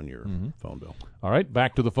appears on your phone bill. All right,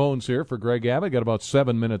 back to the phones here for Greg Abbott. Got about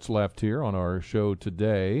 7 minutes left here on our show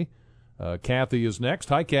today. Kathy is next.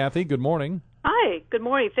 Hi, Kathy. Good morning. Hi. Good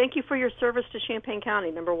morning. Thank you for your service to Champaign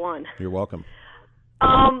County, number one. You're welcome.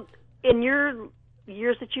 In your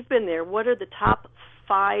years that you've been there, what are the top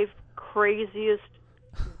 5 craziest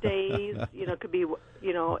days? Could be,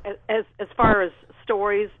 as far as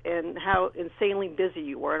stories and how insanely busy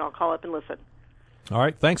you were, and I'll call up and listen. All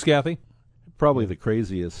right. Thanks, Kathy. Probably the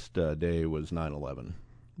craziest day was 9/11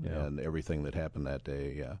 and everything that happened that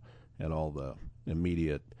day, and all the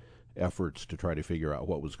immediate efforts to try to figure out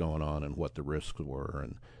what was going on and what the risks were,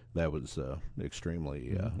 and that was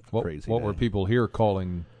extremely crazy. What were people here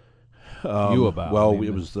calling you about? Well,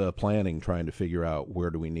 it was planning, trying to figure out where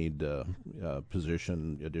do we need to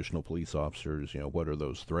position additional police officers, what are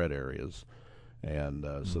those threat areas, and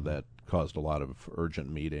so that caused a lot of urgent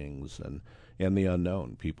meetings and the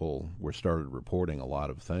unknown. People started reporting a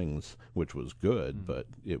lot of things, which was good, but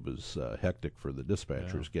it was hectic for the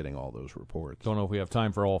dispatchers getting all those reports. Don't know if we have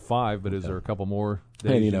time for all 5, but is there a couple more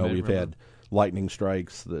days? And, we've had lightning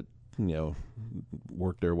strikes that,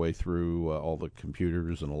 work their way through all the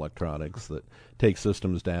computers and electronics that take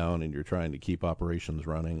systems down, and you're trying to keep operations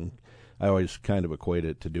running. I always kind of equate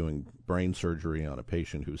it to doing brain surgery on a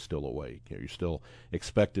patient who's still awake. You're still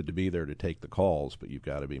expected to be there to take the calls, but you've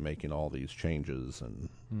got to be making all these changes and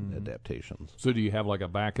adaptations. So do you have like a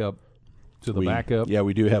backup to the backup? Yeah,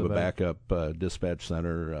 we do have a backup dispatch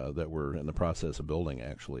center that we're in the process of building,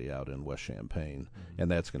 actually, out in West Champaign,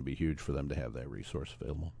 and that's going to be huge for them to have that resource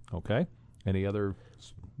available. Okay. Any other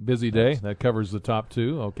busy day? That covers the top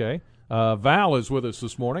 2. Okay. Val is with us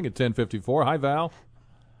this morning at 10:54. Hi, Val.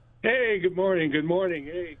 Hey, good morning. Good morning.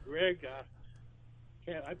 Hey, Greg,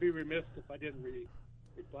 I'd be remiss if I didn't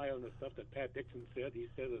reply on the stuff that Pat Dixon said. He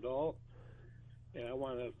said it all. And I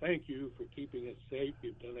want to thank you for keeping us safe.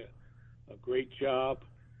 You've done a great job.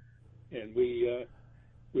 And we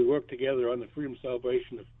worked together on the Freedom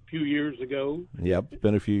Celebration a few years ago. Yep, it's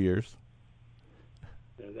been a few years.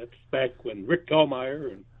 That's back when Rick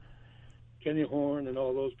Tallmeyer and Kenny Horn and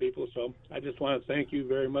all those people. So I just want to thank you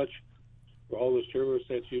very much for all the service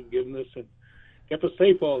that you've given us and kept us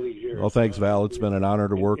safe all these years. Well, thanks, Val. It's been an honor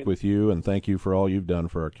to work with you, and thank you for all you've done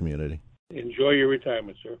for our community. Enjoy your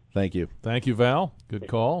retirement, sir. Thank you. Thank you, Val. Good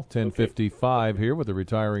call. 10:55 here with the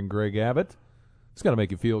retiring Greg Abbott. It's got to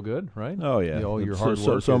make you feel good, right? Oh, yeah. All your hard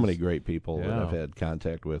work. So many great people that I've had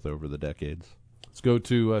contact with over the decades. Let's go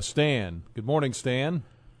to Stan. Good morning, Stan.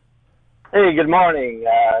 Hey, good morning.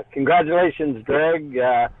 Congratulations, Greg.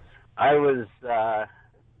 I was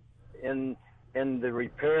in the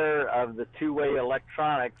repair of the two-way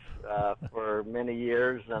electronics for many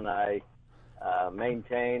years, and I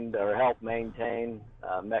maintained or helped maintain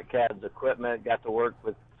Metcad's equipment. Got to work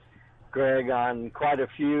with Greg on quite a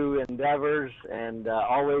few endeavors, and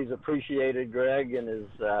always appreciated Greg and his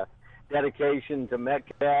dedication to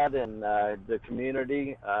MetCat and the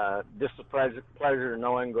community. Just a pleasure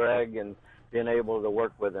knowing Greg and being able to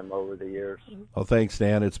work with him over the years. Well, thanks,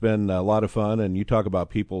 Dan. It's been a lot of fun, and you talk about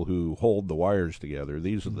people who hold the wires together.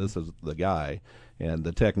 This is the guy, and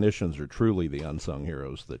the technicians are truly the unsung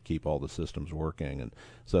heroes that keep all the systems working. And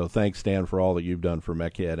so thanks, Dan, for all that you've done for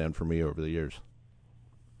MetCat and for me over the years.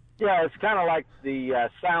 Yeah, it's kind of like the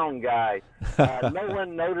sound guy. No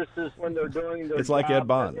one notices when they're doing their It's job, like Ed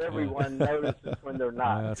Bond. but everyone notices when they're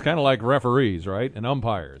not. It's kind of like referees, right, and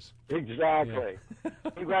umpires. Exactly.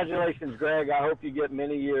 Congratulations, Greg. I hope you get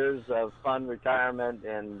many years of fun retirement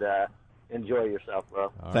and enjoy yourself,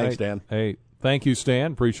 bro. All Thanks, right. Dan. Hey, thank you,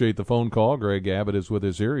 Stan. Appreciate the phone call. Greg Abbott is with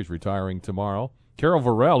us here. He's retiring tomorrow. Carol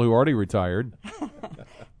Varell, who already retired.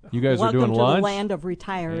 You guys are doing Welcome to lunch? the land of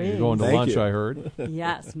retirees. You're going to lunch, I heard.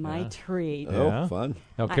 Yes, my treat. Oh, fun.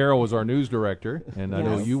 Now, Carol was our news director, and I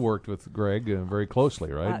know Yes. you worked with Greg very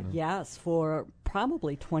closely, right? Yes, for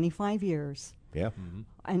probably 25 years. Yeah.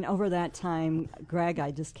 And over that time, Greg,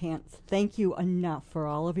 I just can't thank you enough for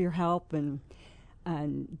all of your help and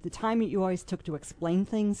the time that you always took to explain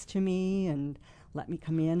things to me and let me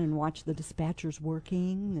come in and watch the dispatchers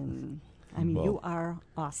working. And I mean, Well, you are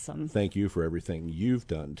awesome. Thank you for everything you've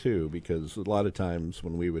done, too, because a lot of times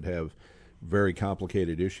when we would have very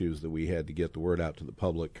complicated issues that we had to get the word out to the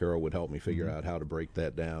public, Carol would help me figure out how to break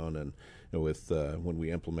that down. And with when we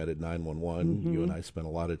implemented 911, you and I spent a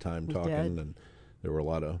lot of time We talking, did. and there were a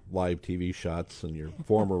lot of live TV shots in your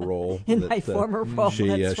former role. In my former role, she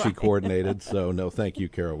that's she right. coordinated. So, no, thank you,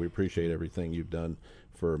 Carol. We appreciate everything you've done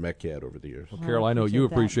for MetCat over the years. Well, Carol, I know you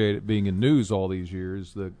appreciate it being in news all these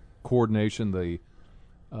years, the coordination, the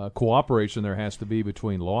cooperation there has to be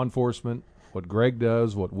between law enforcement, what Greg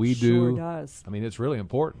does, what we do. Sure does. I mean, it's really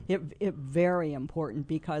important. It very important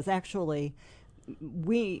because actually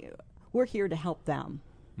we're here to help them.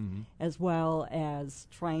 As well as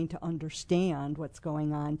trying to understand what's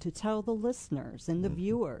going on to tell the listeners and the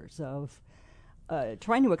viewers of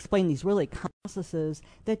trying to explain these really processes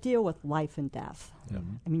that deal with life and death.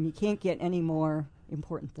 I mean, you can't get any more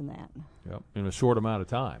important than that. Yep. In a short amount of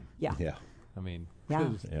time. Yeah. Yeah. I mean, Yeah.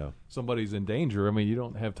 'cause Yeah. somebody's in danger. I mean, you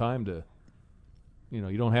don't have time to,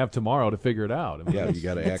 you don't have tomorrow to figure it out. I mean, Yeah, you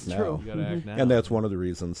got to act now. You got to act now. And that's one of the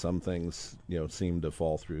reasons some things, seem to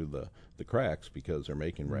fall through the cracks because they're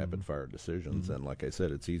making rapid fire decisions. And like I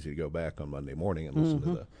said, it's easy to go back on Monday morning and listen to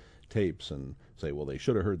the tapes and say, well, they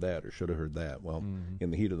should have heard that or should have heard that. Well,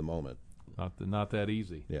 in the heat of the moment. Not that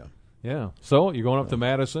easy. Yeah. Yeah. So you're going up to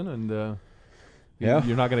Madison, and Yeah.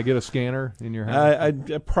 you're not going to get a scanner in your house?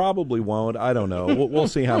 I probably won't. I don't know. We'll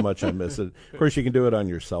see how much I miss it. Of course, you can do it on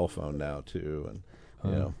your cell phone now, too.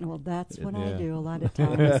 And Well, that's what I do a lot of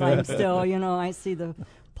times. I'm still, I see the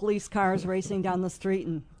police cars racing down the street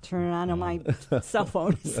and turn it on my cell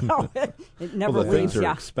phone. So it never well, the leaves things you.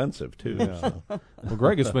 are expensive, too. Yeah. So. Well,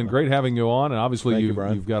 Greg, it's been great having you on, and obviously Thank you,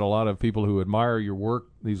 Brian. you've got a lot of people who admire your work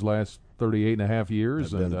these last 38 and a half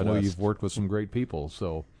years, I've and been I know blessed. you've worked with some great people,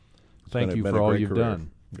 so It's thank been you a for all great you've career. done.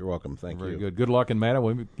 You're welcome. Thank Very you. good. Good luck in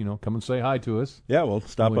Madison. Come and say hi to us. Yeah, well,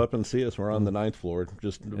 stop We- up and see us. We're on the 9th floor,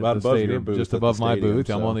 just At about the above your stadium, booth. just at the above my stadium, booth.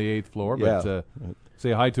 I'm so- on the 8th floor, Yeah. but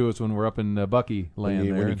say hi to us when we're up in Bucky land.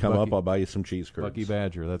 When there. you come Bucky, up, I'll buy you some cheese curds. Bucky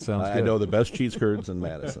Badger. That sounds I good. know the best cheese curds in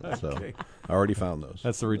Madison, so Okay. I already found those.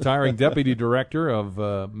 That's the retiring deputy director of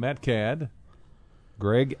MetCat,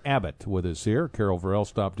 Greg Abbott, with us here. Carol Varell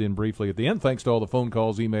stopped in briefly at the end. Thanks to all the phone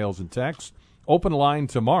calls, emails, and texts. Open line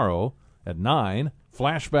tomorrow at 9,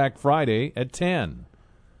 Flashback Friday at 10.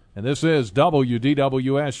 And this is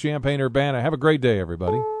WDWS Champaign-Urbana. Have a great day,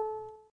 everybody.